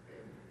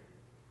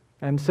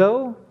 And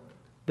so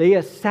they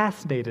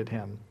assassinated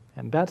him.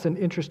 And that's an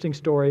interesting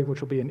story,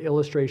 which will be an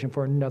illustration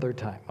for another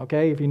time,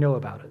 okay, if you know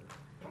about it.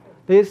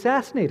 They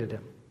assassinated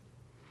him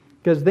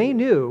because they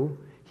knew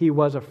he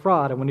was a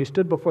fraud, and when he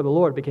stood before the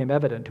Lord, it became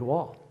evident to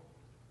all.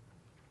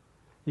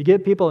 You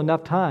give people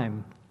enough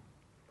time,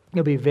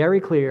 it'll be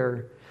very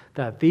clear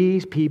that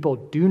these people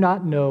do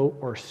not know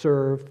or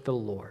serve the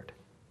Lord.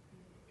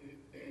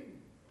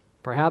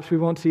 Perhaps we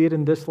won't see it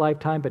in this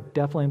lifetime, but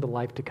definitely in the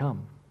life to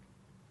come.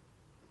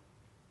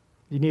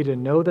 You need to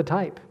know the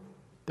type.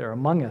 They're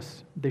among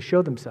us. They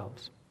show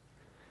themselves.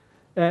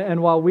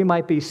 And while we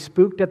might be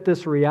spooked at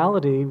this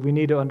reality, we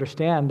need to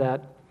understand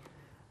that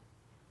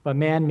what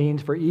man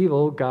means for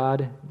evil,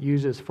 God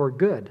uses for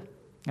good.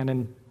 And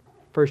in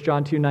 1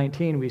 John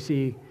 2:19, we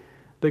see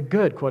the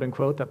good, quote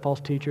unquote, that false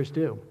teachers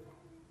do.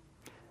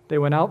 They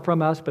went out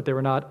from us, but they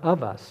were not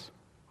of us.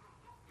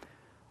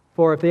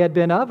 For if they had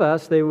been of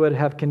us, they would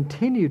have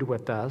continued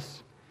with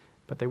us,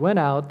 but they went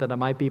out that it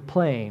might be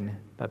plain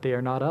that they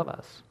are not of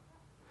us.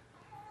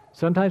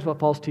 Sometimes what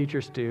false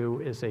teachers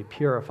do is they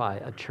purify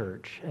a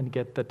church and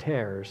get the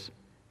tares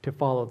to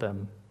follow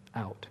them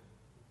out.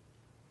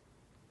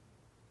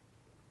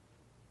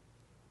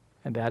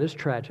 And that is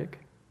tragic.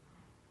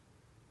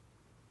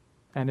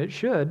 And it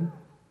should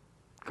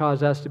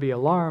cause us to be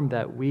alarmed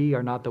that we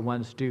are not the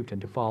ones duped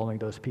into following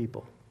those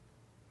people.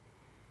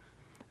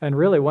 And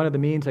really, one of the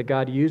means that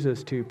God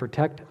uses to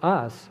protect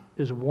us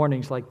is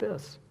warnings like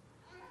this.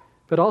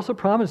 But also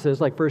promises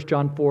like 1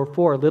 John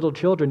 4:4, little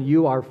children,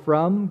 you are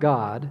from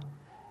God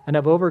and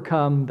have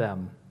overcome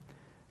them.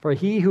 For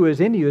he who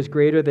is in you is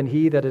greater than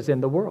he that is in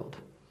the world.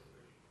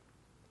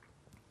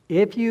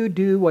 If you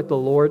do what the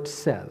Lord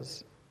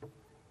says,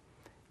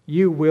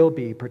 you will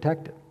be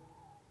protected.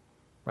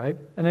 Right?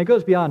 And it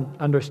goes beyond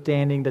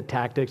understanding the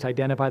tactics,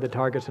 identify the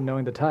targets, and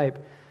knowing the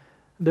type.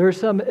 There are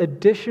some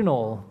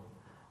additional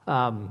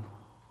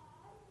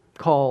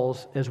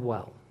calls as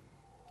well.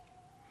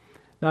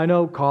 Now, I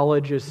know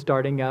college is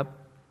starting up,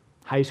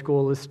 high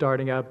school is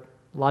starting up,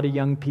 a lot of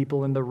young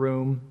people in the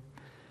room.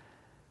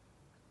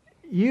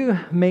 You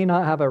may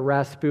not have a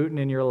Rasputin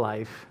in your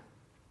life,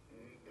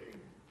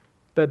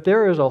 but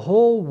there is a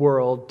whole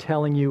world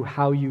telling you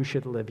how you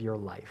should live your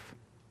life.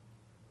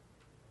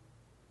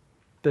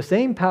 The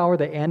same power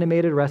that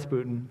animated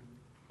Rasputin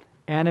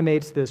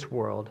animates this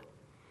world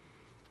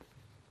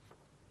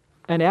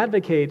and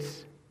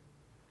advocates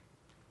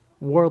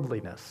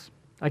worldliness.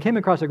 I came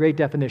across a great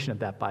definition of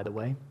that, by the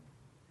way.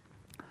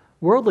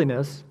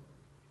 Worldliness,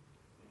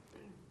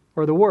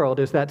 or the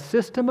world, is that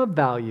system of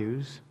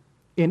values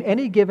in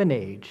any given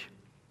age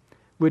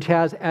which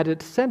has at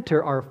its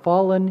center our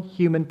fallen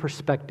human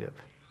perspective,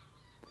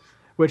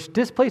 which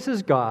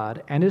displaces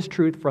God and His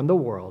truth from the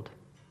world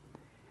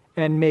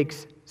and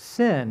makes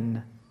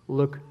sin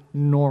look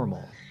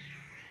normal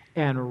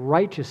and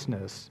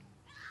righteousness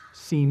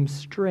seem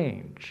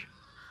strange.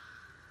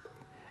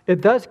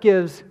 It thus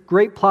gives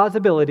great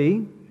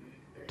plausibility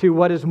to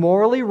what is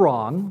morally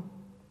wrong,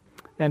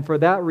 and for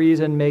that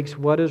reason makes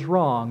what is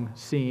wrong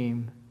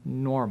seem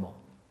normal.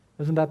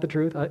 Isn't that the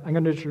truth? I'm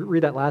going to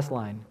read that last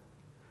line.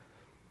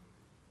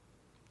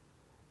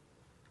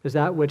 Is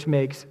that which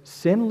makes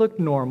sin look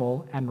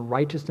normal and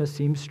righteousness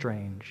seem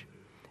strange.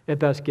 It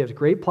thus gives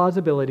great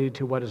plausibility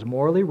to what is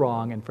morally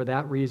wrong, and for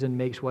that reason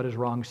makes what is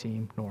wrong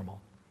seem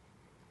normal.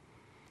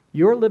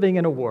 You're living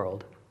in a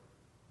world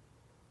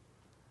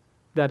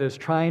that is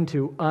trying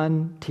to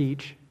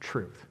unteach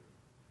truth.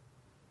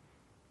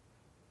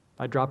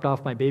 I dropped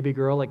off my baby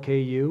girl at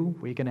KU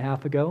a week and a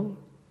half ago,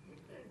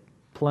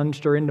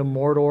 plunged her into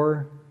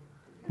Mordor,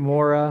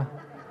 Mora,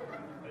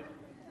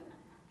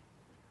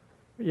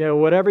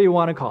 whatever you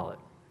want to call it,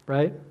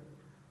 right?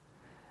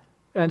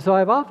 And so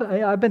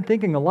I've been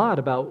thinking a lot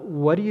about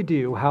what do you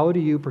do, how do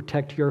you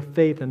protect your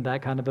faith in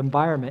that kind of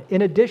environment,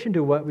 in addition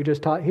to what we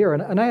just taught here.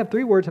 And I have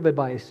 3 words of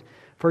advice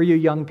for you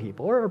young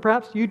people, or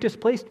perhaps you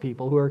displaced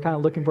people who are kind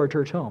of looking for a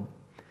church home.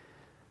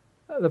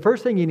 The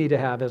first thing you need to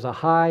have is a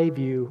high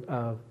view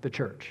of the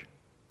church.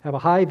 Have a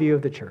high view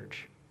of the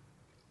church.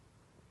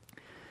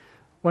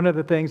 One of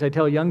the things I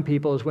tell young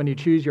people is when you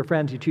choose your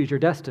friends, you choose your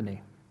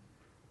destiny.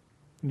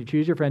 When you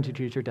choose your friends, you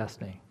choose your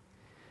destiny.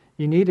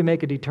 You need to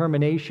make a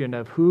determination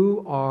of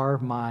who are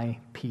my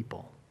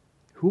people.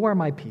 Who are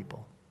my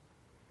people?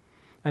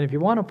 And if you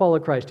want to follow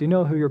Christ, do you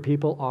know who your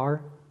people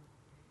are?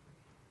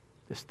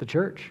 It's the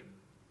church.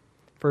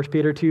 1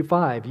 Peter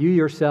 2:5, you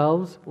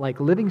yourselves,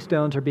 like living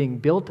stones, are being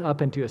built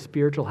up into a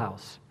spiritual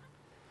house.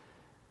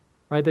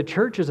 Right? The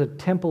church is a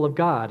temple of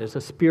God, is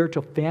a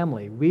spiritual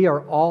family. We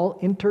are all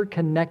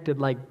interconnected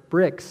like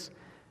bricks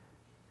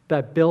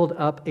that build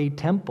up a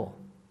temple.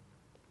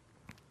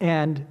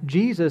 And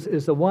Jesus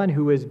is the one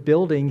who is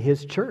building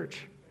his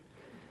church.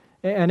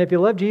 And if you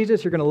love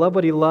Jesus, you're going to love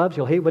what he loves.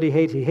 You'll hate what he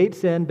hates. He hates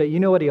sin, but you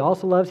know what he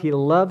also loves? He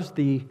loves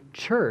the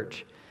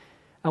church.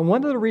 And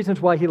one of the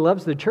reasons why he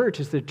loves the church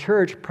is the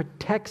church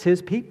protects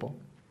his people.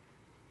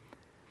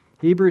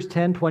 Hebrews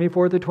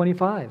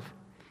 10:24-25.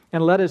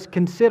 And let us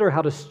consider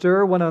how to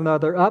stir one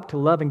another up to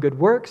love and good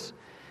works,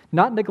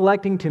 not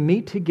neglecting to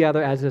meet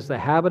together as is the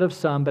habit of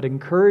some, but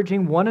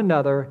encouraging one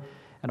another,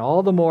 and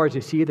all the more as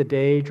you see the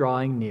day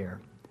drawing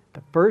near.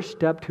 The first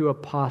step to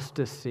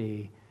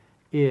apostasy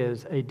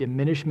is a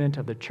diminishment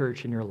of the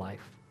church in your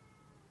life.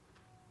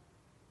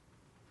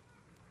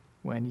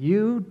 When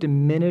you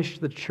diminish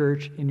the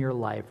church in your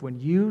life, when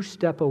you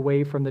step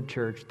away from the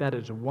church, that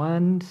is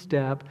one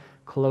step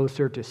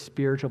closer to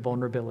spiritual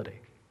vulnerability.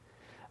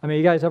 I mean,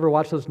 you guys ever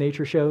watch those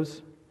nature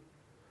shows?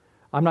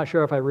 I'm not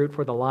sure if I root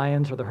for the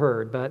lions or the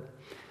herd,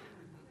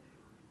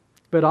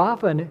 but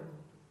often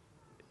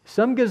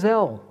some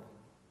gazelle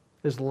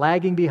is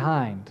lagging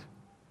behind,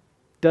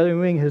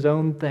 doing his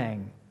own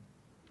thing,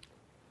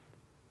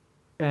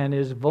 and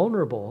is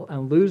vulnerable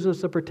and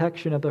loses the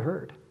protection of the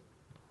herd.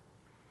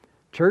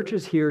 Church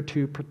is here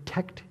to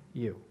protect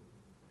you.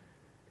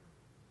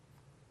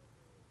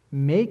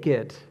 Make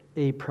it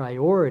a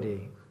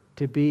priority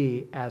to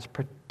be as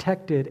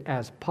protected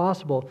as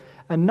possible,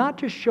 and not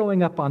just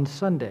showing up on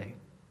Sunday,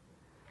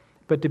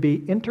 but to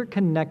be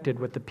interconnected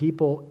with the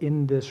people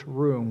in this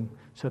room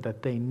so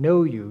that they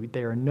know you,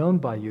 they are known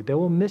by you. They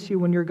will miss you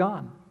when you're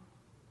gone.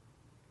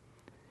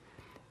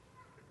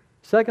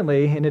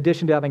 Secondly, in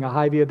addition to having a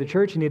high view of the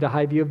church, you need a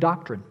high view of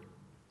doctrine.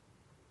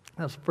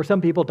 Now, for some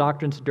people,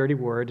 doctrine's a dirty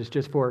word. It's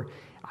just for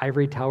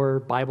ivory tower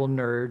Bible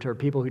nerds or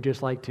people who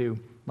just like to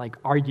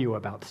argue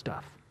about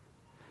stuff.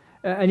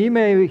 And you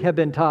may have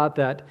been taught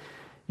that,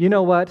 you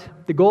know what,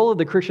 the goal of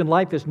the Christian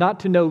life is not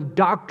to know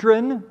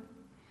doctrine,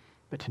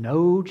 but to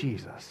know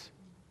Jesus.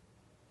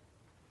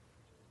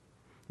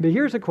 But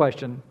here's a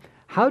question.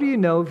 How do you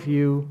know if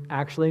you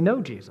actually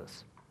know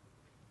Jesus?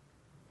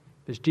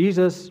 Is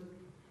Jesus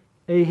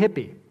a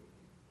hippie?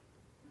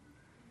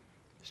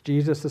 Is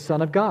Jesus the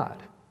Son of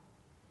God?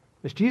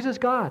 Is Jesus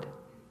God?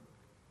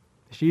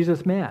 Is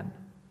Jesus man?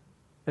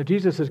 If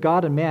Jesus is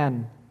God and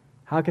man,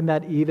 how can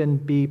that even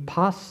be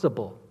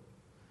possible?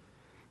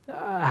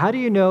 How do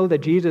you know that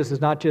Jesus is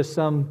not just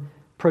some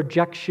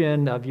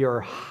projection of your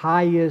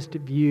highest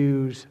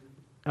views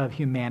of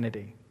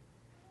humanity?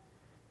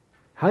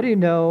 How do you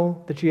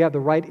know that you have the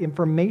right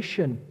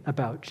information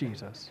about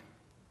Jesus?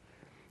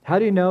 How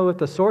do you know if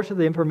the source of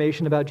the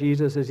information about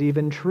Jesus is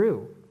even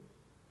true?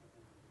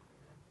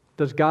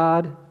 Does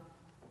God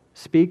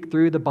speak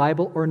through the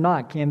Bible or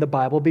not? Can the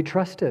Bible be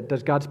trusted?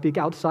 Does God speak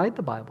outside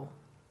the Bible?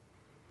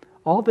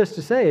 All this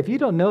to say, if you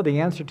don't know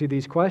the answer to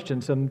these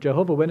questions, some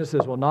Jehovah's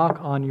Witnesses will knock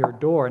on your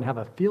door and have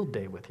a field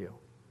day with you.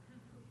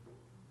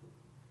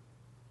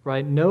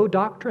 Right? Know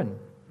doctrine.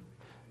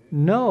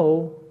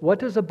 Know, what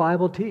does the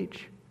Bible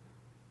teach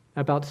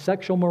about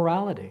sexual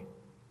morality?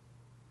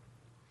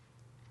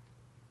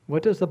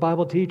 What does the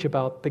Bible teach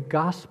about the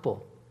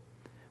gospel?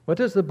 What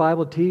does the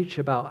Bible teach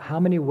about how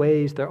many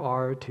ways there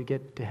are to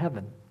get to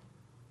heaven?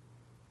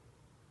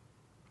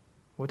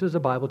 What does the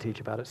Bible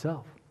teach about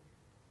itself?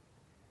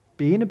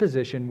 Be in a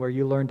position where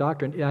you learn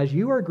doctrine. As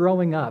you are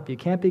growing up, you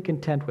can't be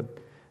content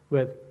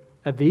with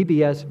a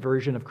VBS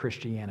version of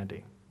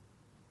Christianity.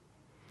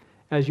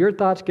 As your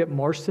thoughts get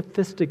more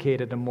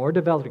sophisticated and more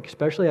developed,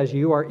 especially as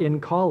you are in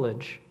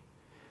college,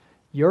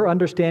 your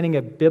understanding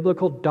of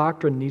biblical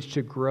doctrine needs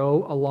to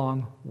grow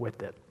along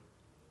with it.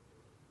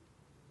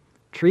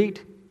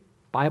 Treat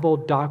Bible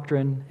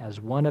doctrine as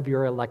one of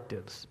your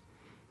electives.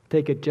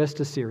 Take it just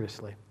as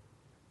seriously.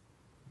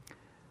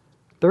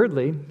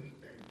 Thirdly,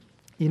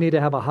 you need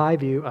to have a high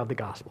view of the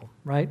gospel,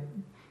 right?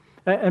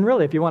 And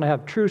really, if you want to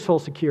have true soul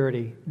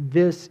security,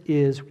 this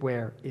is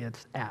where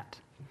it's at.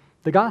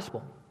 The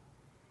gospel.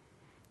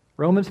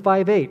 Romans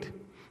 5:8,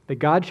 that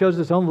God shows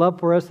his own love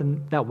for us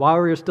and that while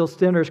we were still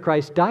sinners,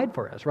 Christ died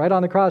for us. Right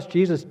on the cross,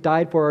 Jesus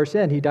died for our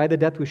sin. He died the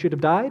death we should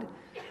have died.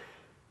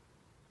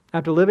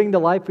 After living the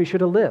life we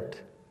should have lived.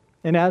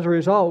 And as a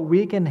result,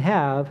 we can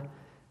have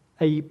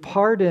a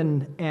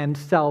pardon and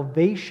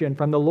salvation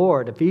from the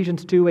Lord.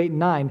 Ephesians 2:8 and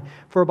 9,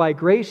 for by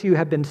grace you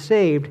have been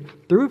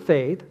saved through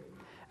faith,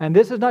 And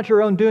this is not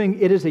your own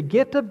doing. It is a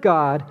gift of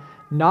God,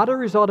 not a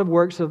result of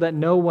works, so that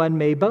no one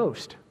may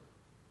boast.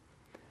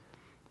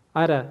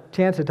 I had a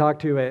chance to talk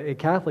to a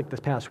Catholic this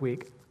past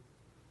week,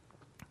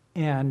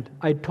 and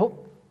I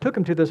took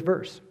him to this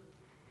verse.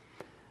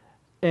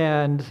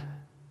 And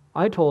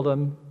I told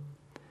him,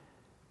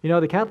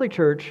 the Catholic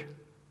Church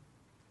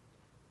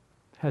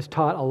has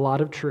taught a lot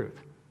of truth.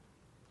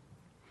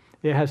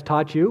 It has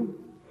taught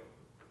you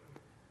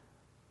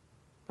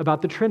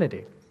about the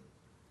Trinity.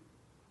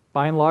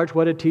 By and large,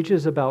 what it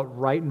teaches about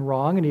right and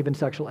wrong and even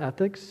sexual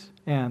ethics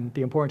and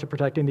the importance of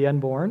protecting the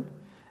unborn,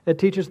 it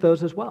teaches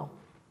those as well.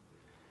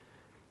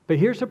 But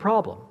here's the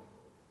problem.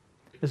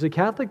 As the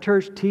Catholic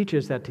Church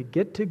teaches that to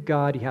get to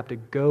God, you have to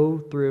go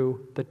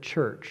through the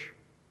church.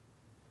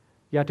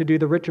 You have to do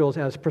the rituals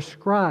as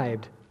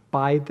prescribed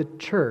by the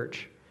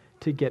church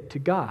to get to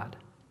God.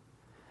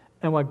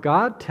 And what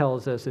God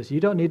tells us is you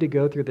don't need to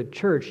go through the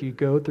church, you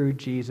go through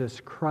Jesus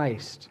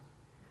Christ.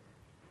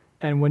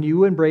 And when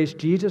you embrace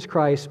Jesus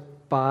Christ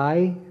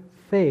by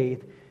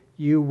faith,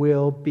 you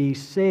will be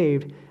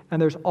saved.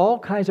 And there's all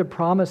kinds of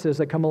promises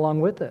that come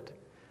along with it.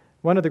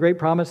 One of the great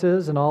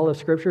promises in all of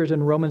Scripture is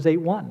in Romans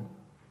 8:1.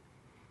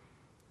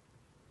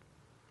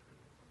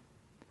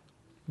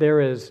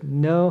 There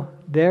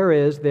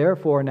is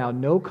therefore now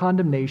no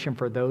condemnation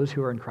for those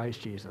who are in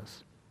Christ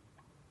Jesus.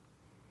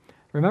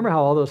 Remember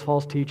how all those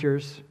false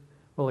teachers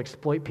will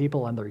exploit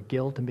people on their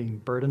guilt and being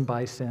burdened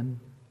by sin?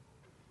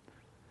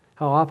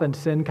 How often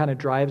sin kind of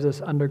drives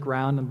us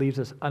underground and leaves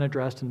us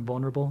unaddressed and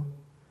vulnerable?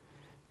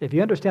 If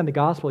you understand the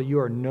gospel, you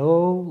are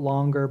no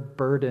longer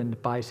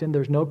burdened by sin.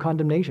 There's no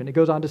condemnation. It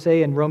goes on to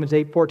say in Romans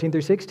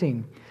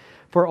 8:14-16,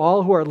 for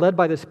all who are led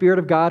by the Spirit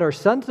of God are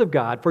sons of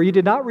God. For you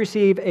did not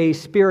receive a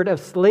spirit of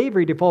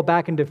slavery to fall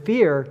back into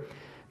fear,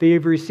 but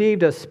you've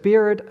received a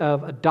spirit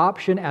of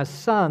adoption as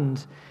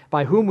sons,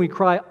 by whom we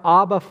cry,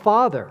 Abba,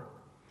 Father.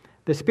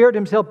 The Spirit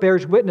himself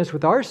bears witness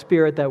with our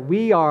spirit that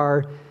we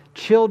are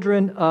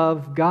children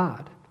of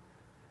God.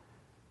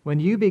 When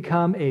you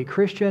become a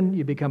Christian,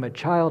 you become a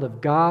child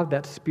of God.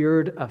 That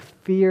spirit of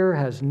fear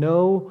has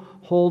no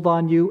hold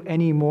on you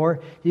anymore.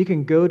 You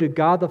can go to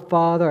God the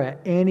Father at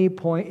any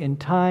point in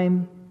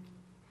time.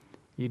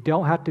 You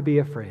don't have to be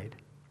afraid.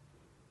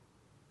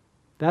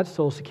 That's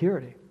soul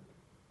security.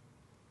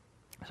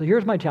 So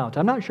here's my challenge.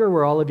 I'm not sure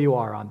where all of you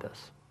are on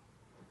this.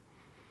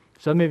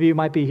 Some of you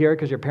might be here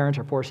because your parents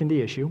are forcing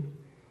the issue.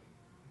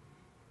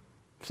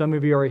 Some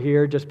of you are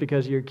here just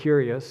because you're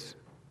curious.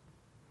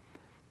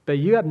 But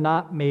you have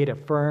not made a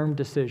firm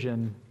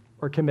decision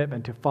or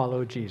commitment to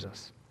follow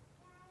Jesus.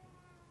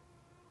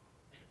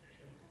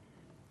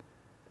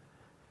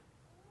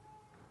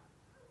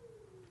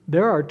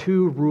 There are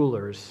two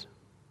rulers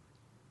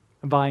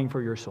vying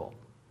for your soul.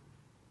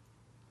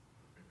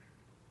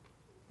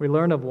 We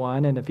learn of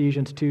one in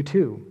Ephesians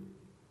 2:2,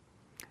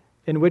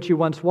 in which you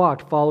once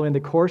walked, following the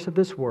course of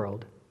this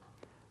world,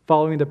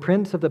 following the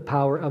prince of the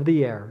power of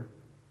the air,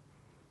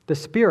 the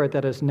spirit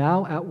that is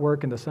now at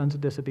work in the sons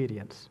of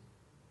disobedience.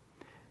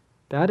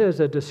 That is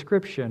a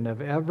description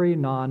of every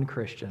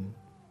non-Christian.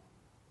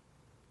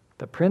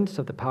 The prince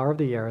of the power of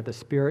the air, the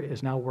spirit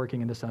is now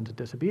working in the sons of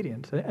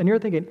disobedience. And you're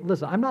thinking,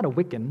 listen, I'm not a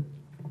Wiccan.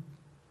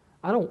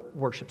 I don't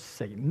worship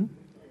Satan.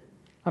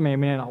 I may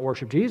not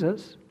worship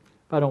Jesus,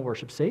 but I don't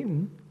worship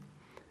Satan.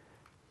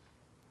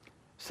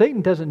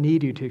 Satan doesn't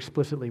need you to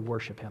explicitly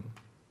worship him.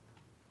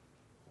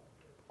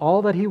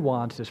 All that he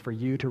wants is for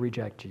you to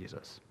reject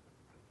Jesus.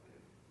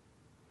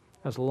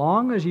 As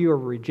long as you are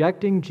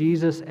rejecting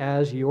Jesus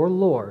as your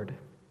Lord,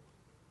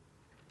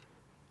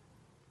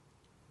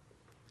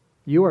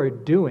 you are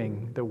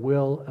doing the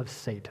will of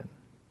Satan.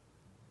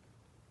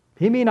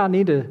 He may not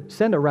need to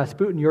send a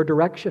Rasputin your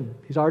direction.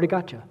 He's already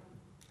got you.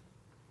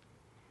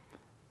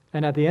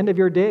 And at the end of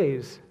your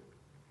days,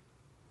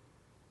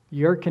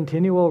 your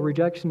continual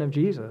rejection of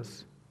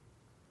Jesus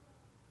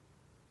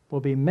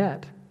will be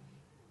met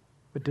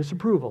with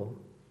disapproval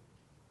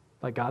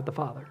by God the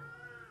Father.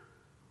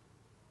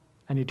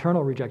 An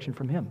eternal rejection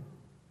from him.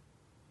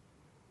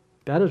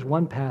 That is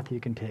one path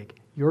you can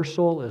take. Your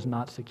soul is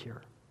not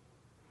secure.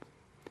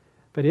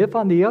 But if,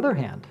 on the other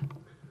hand,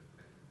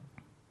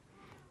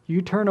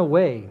 you turn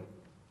away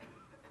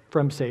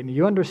from Satan,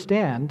 you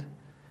understand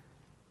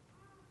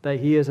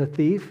that he is a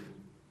thief,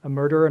 a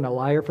murderer, and a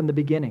liar from the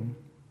beginning.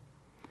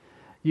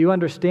 You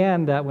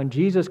understand that when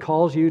Jesus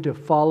calls you to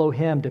follow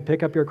him, to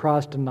pick up your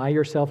cross, deny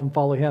yourself, and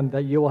follow him,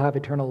 that you will have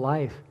eternal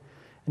life.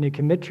 And you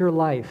commit your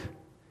life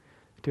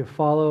to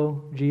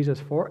follow Jesus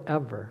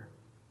forever,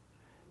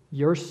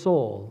 your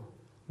soul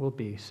will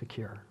be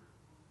secure.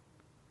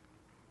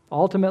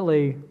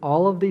 Ultimately,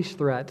 all of these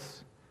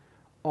threats,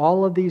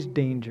 all of these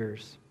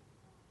dangers,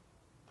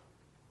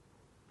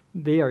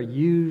 they are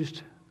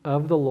used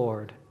of the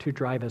Lord to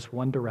drive us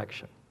one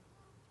direction.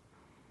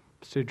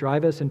 It's to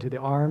drive us into the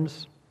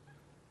arms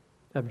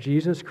of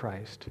Jesus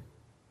Christ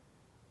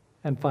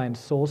and find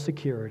soul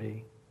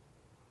security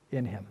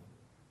in him.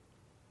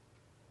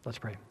 Let's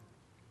pray.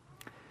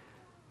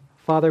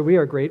 Father, we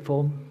are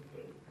grateful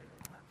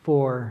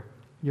for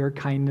your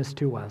kindness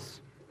to us.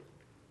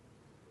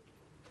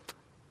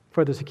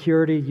 for the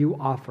security you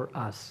offer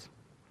us.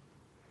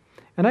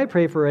 And I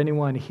pray for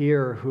anyone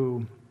here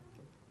who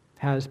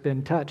has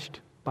been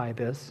touched by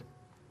this,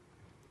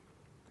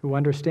 who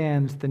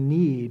understands the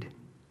need,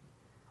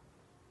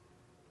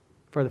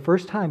 for the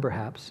first time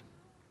perhaps,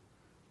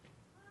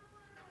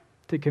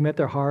 to commit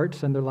their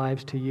hearts and their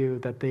lives to you,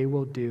 that they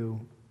will do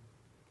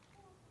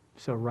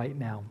so right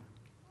now.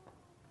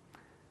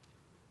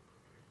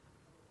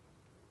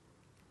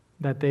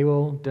 That they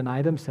will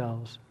deny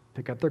themselves,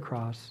 pick up their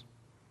cross,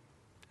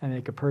 and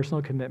make a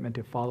personal commitment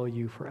to follow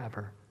you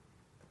forever.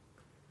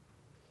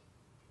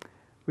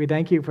 We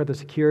thank you for the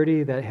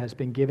security that has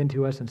been given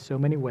to us in so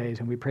many ways,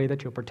 and we pray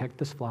that you'll protect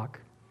this flock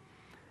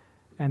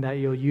and that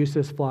you'll use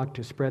this flock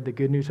to spread the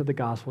good news of the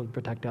gospel and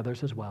protect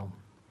others as well.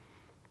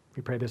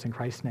 We pray this in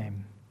Christ's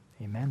name.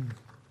 Amen.